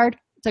index card,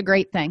 it's a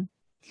great thing.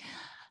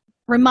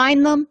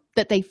 Remind them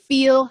that they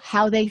feel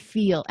how they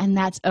feel, and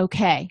that's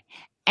okay.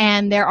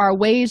 And there are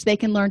ways they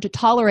can learn to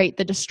tolerate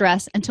the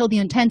distress until the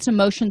intense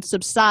emotions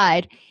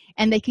subside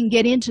and they can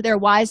get into their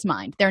wise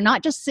mind. They're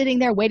not just sitting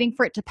there waiting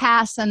for it to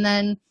pass and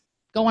then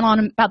going on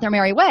about their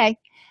merry way.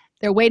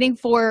 They're waiting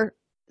for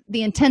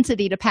the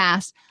intensity to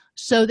pass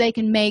so they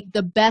can make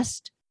the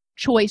best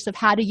choice of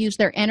how to use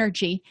their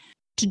energy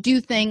to do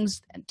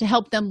things to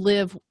help them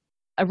live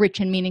a rich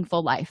and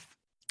meaningful life.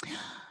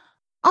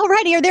 All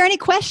righty, are there any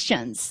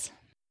questions?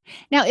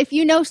 Now, if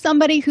you know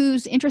somebody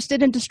who's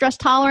interested in distress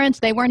tolerance,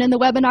 they weren't in the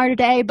webinar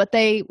today, but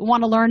they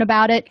want to learn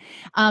about it,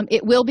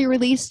 it will be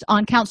released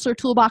on Counselor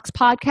Toolbox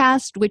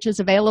Podcast, which is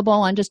available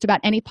on just about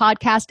any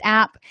podcast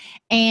app.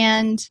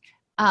 And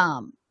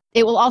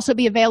it will also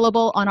be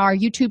available on our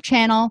YouTube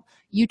channel,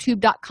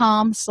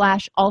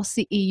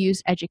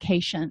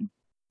 youtube.com/allceuseducation.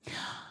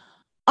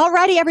 All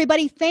righty,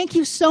 everybody. Thank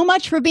you so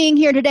much for being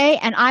here today,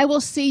 and I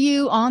will see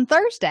you on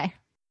Thursday.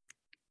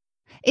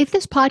 If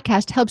this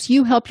podcast helps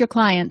you help your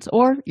clients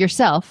or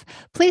yourself,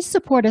 please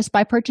support us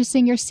by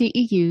purchasing your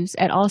CEUs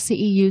at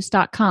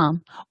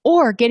allceus.com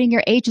or getting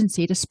your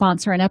agency to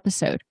sponsor an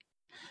episode.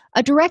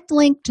 A direct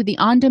link to the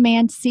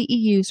on-demand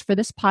CEUs for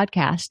this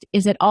podcast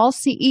is at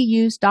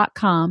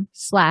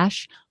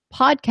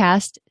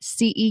allceus.com/podcast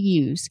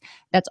CEUs.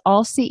 That's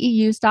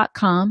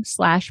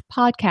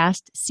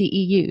allceus.com/podcast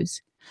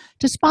CEUs.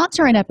 To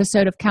sponsor an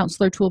episode of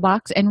Counselor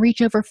Toolbox and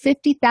reach over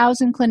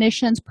 50,000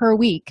 clinicians per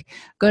week,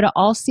 go to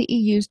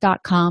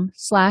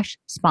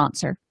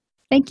allceus.com/sponsor.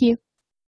 Thank you.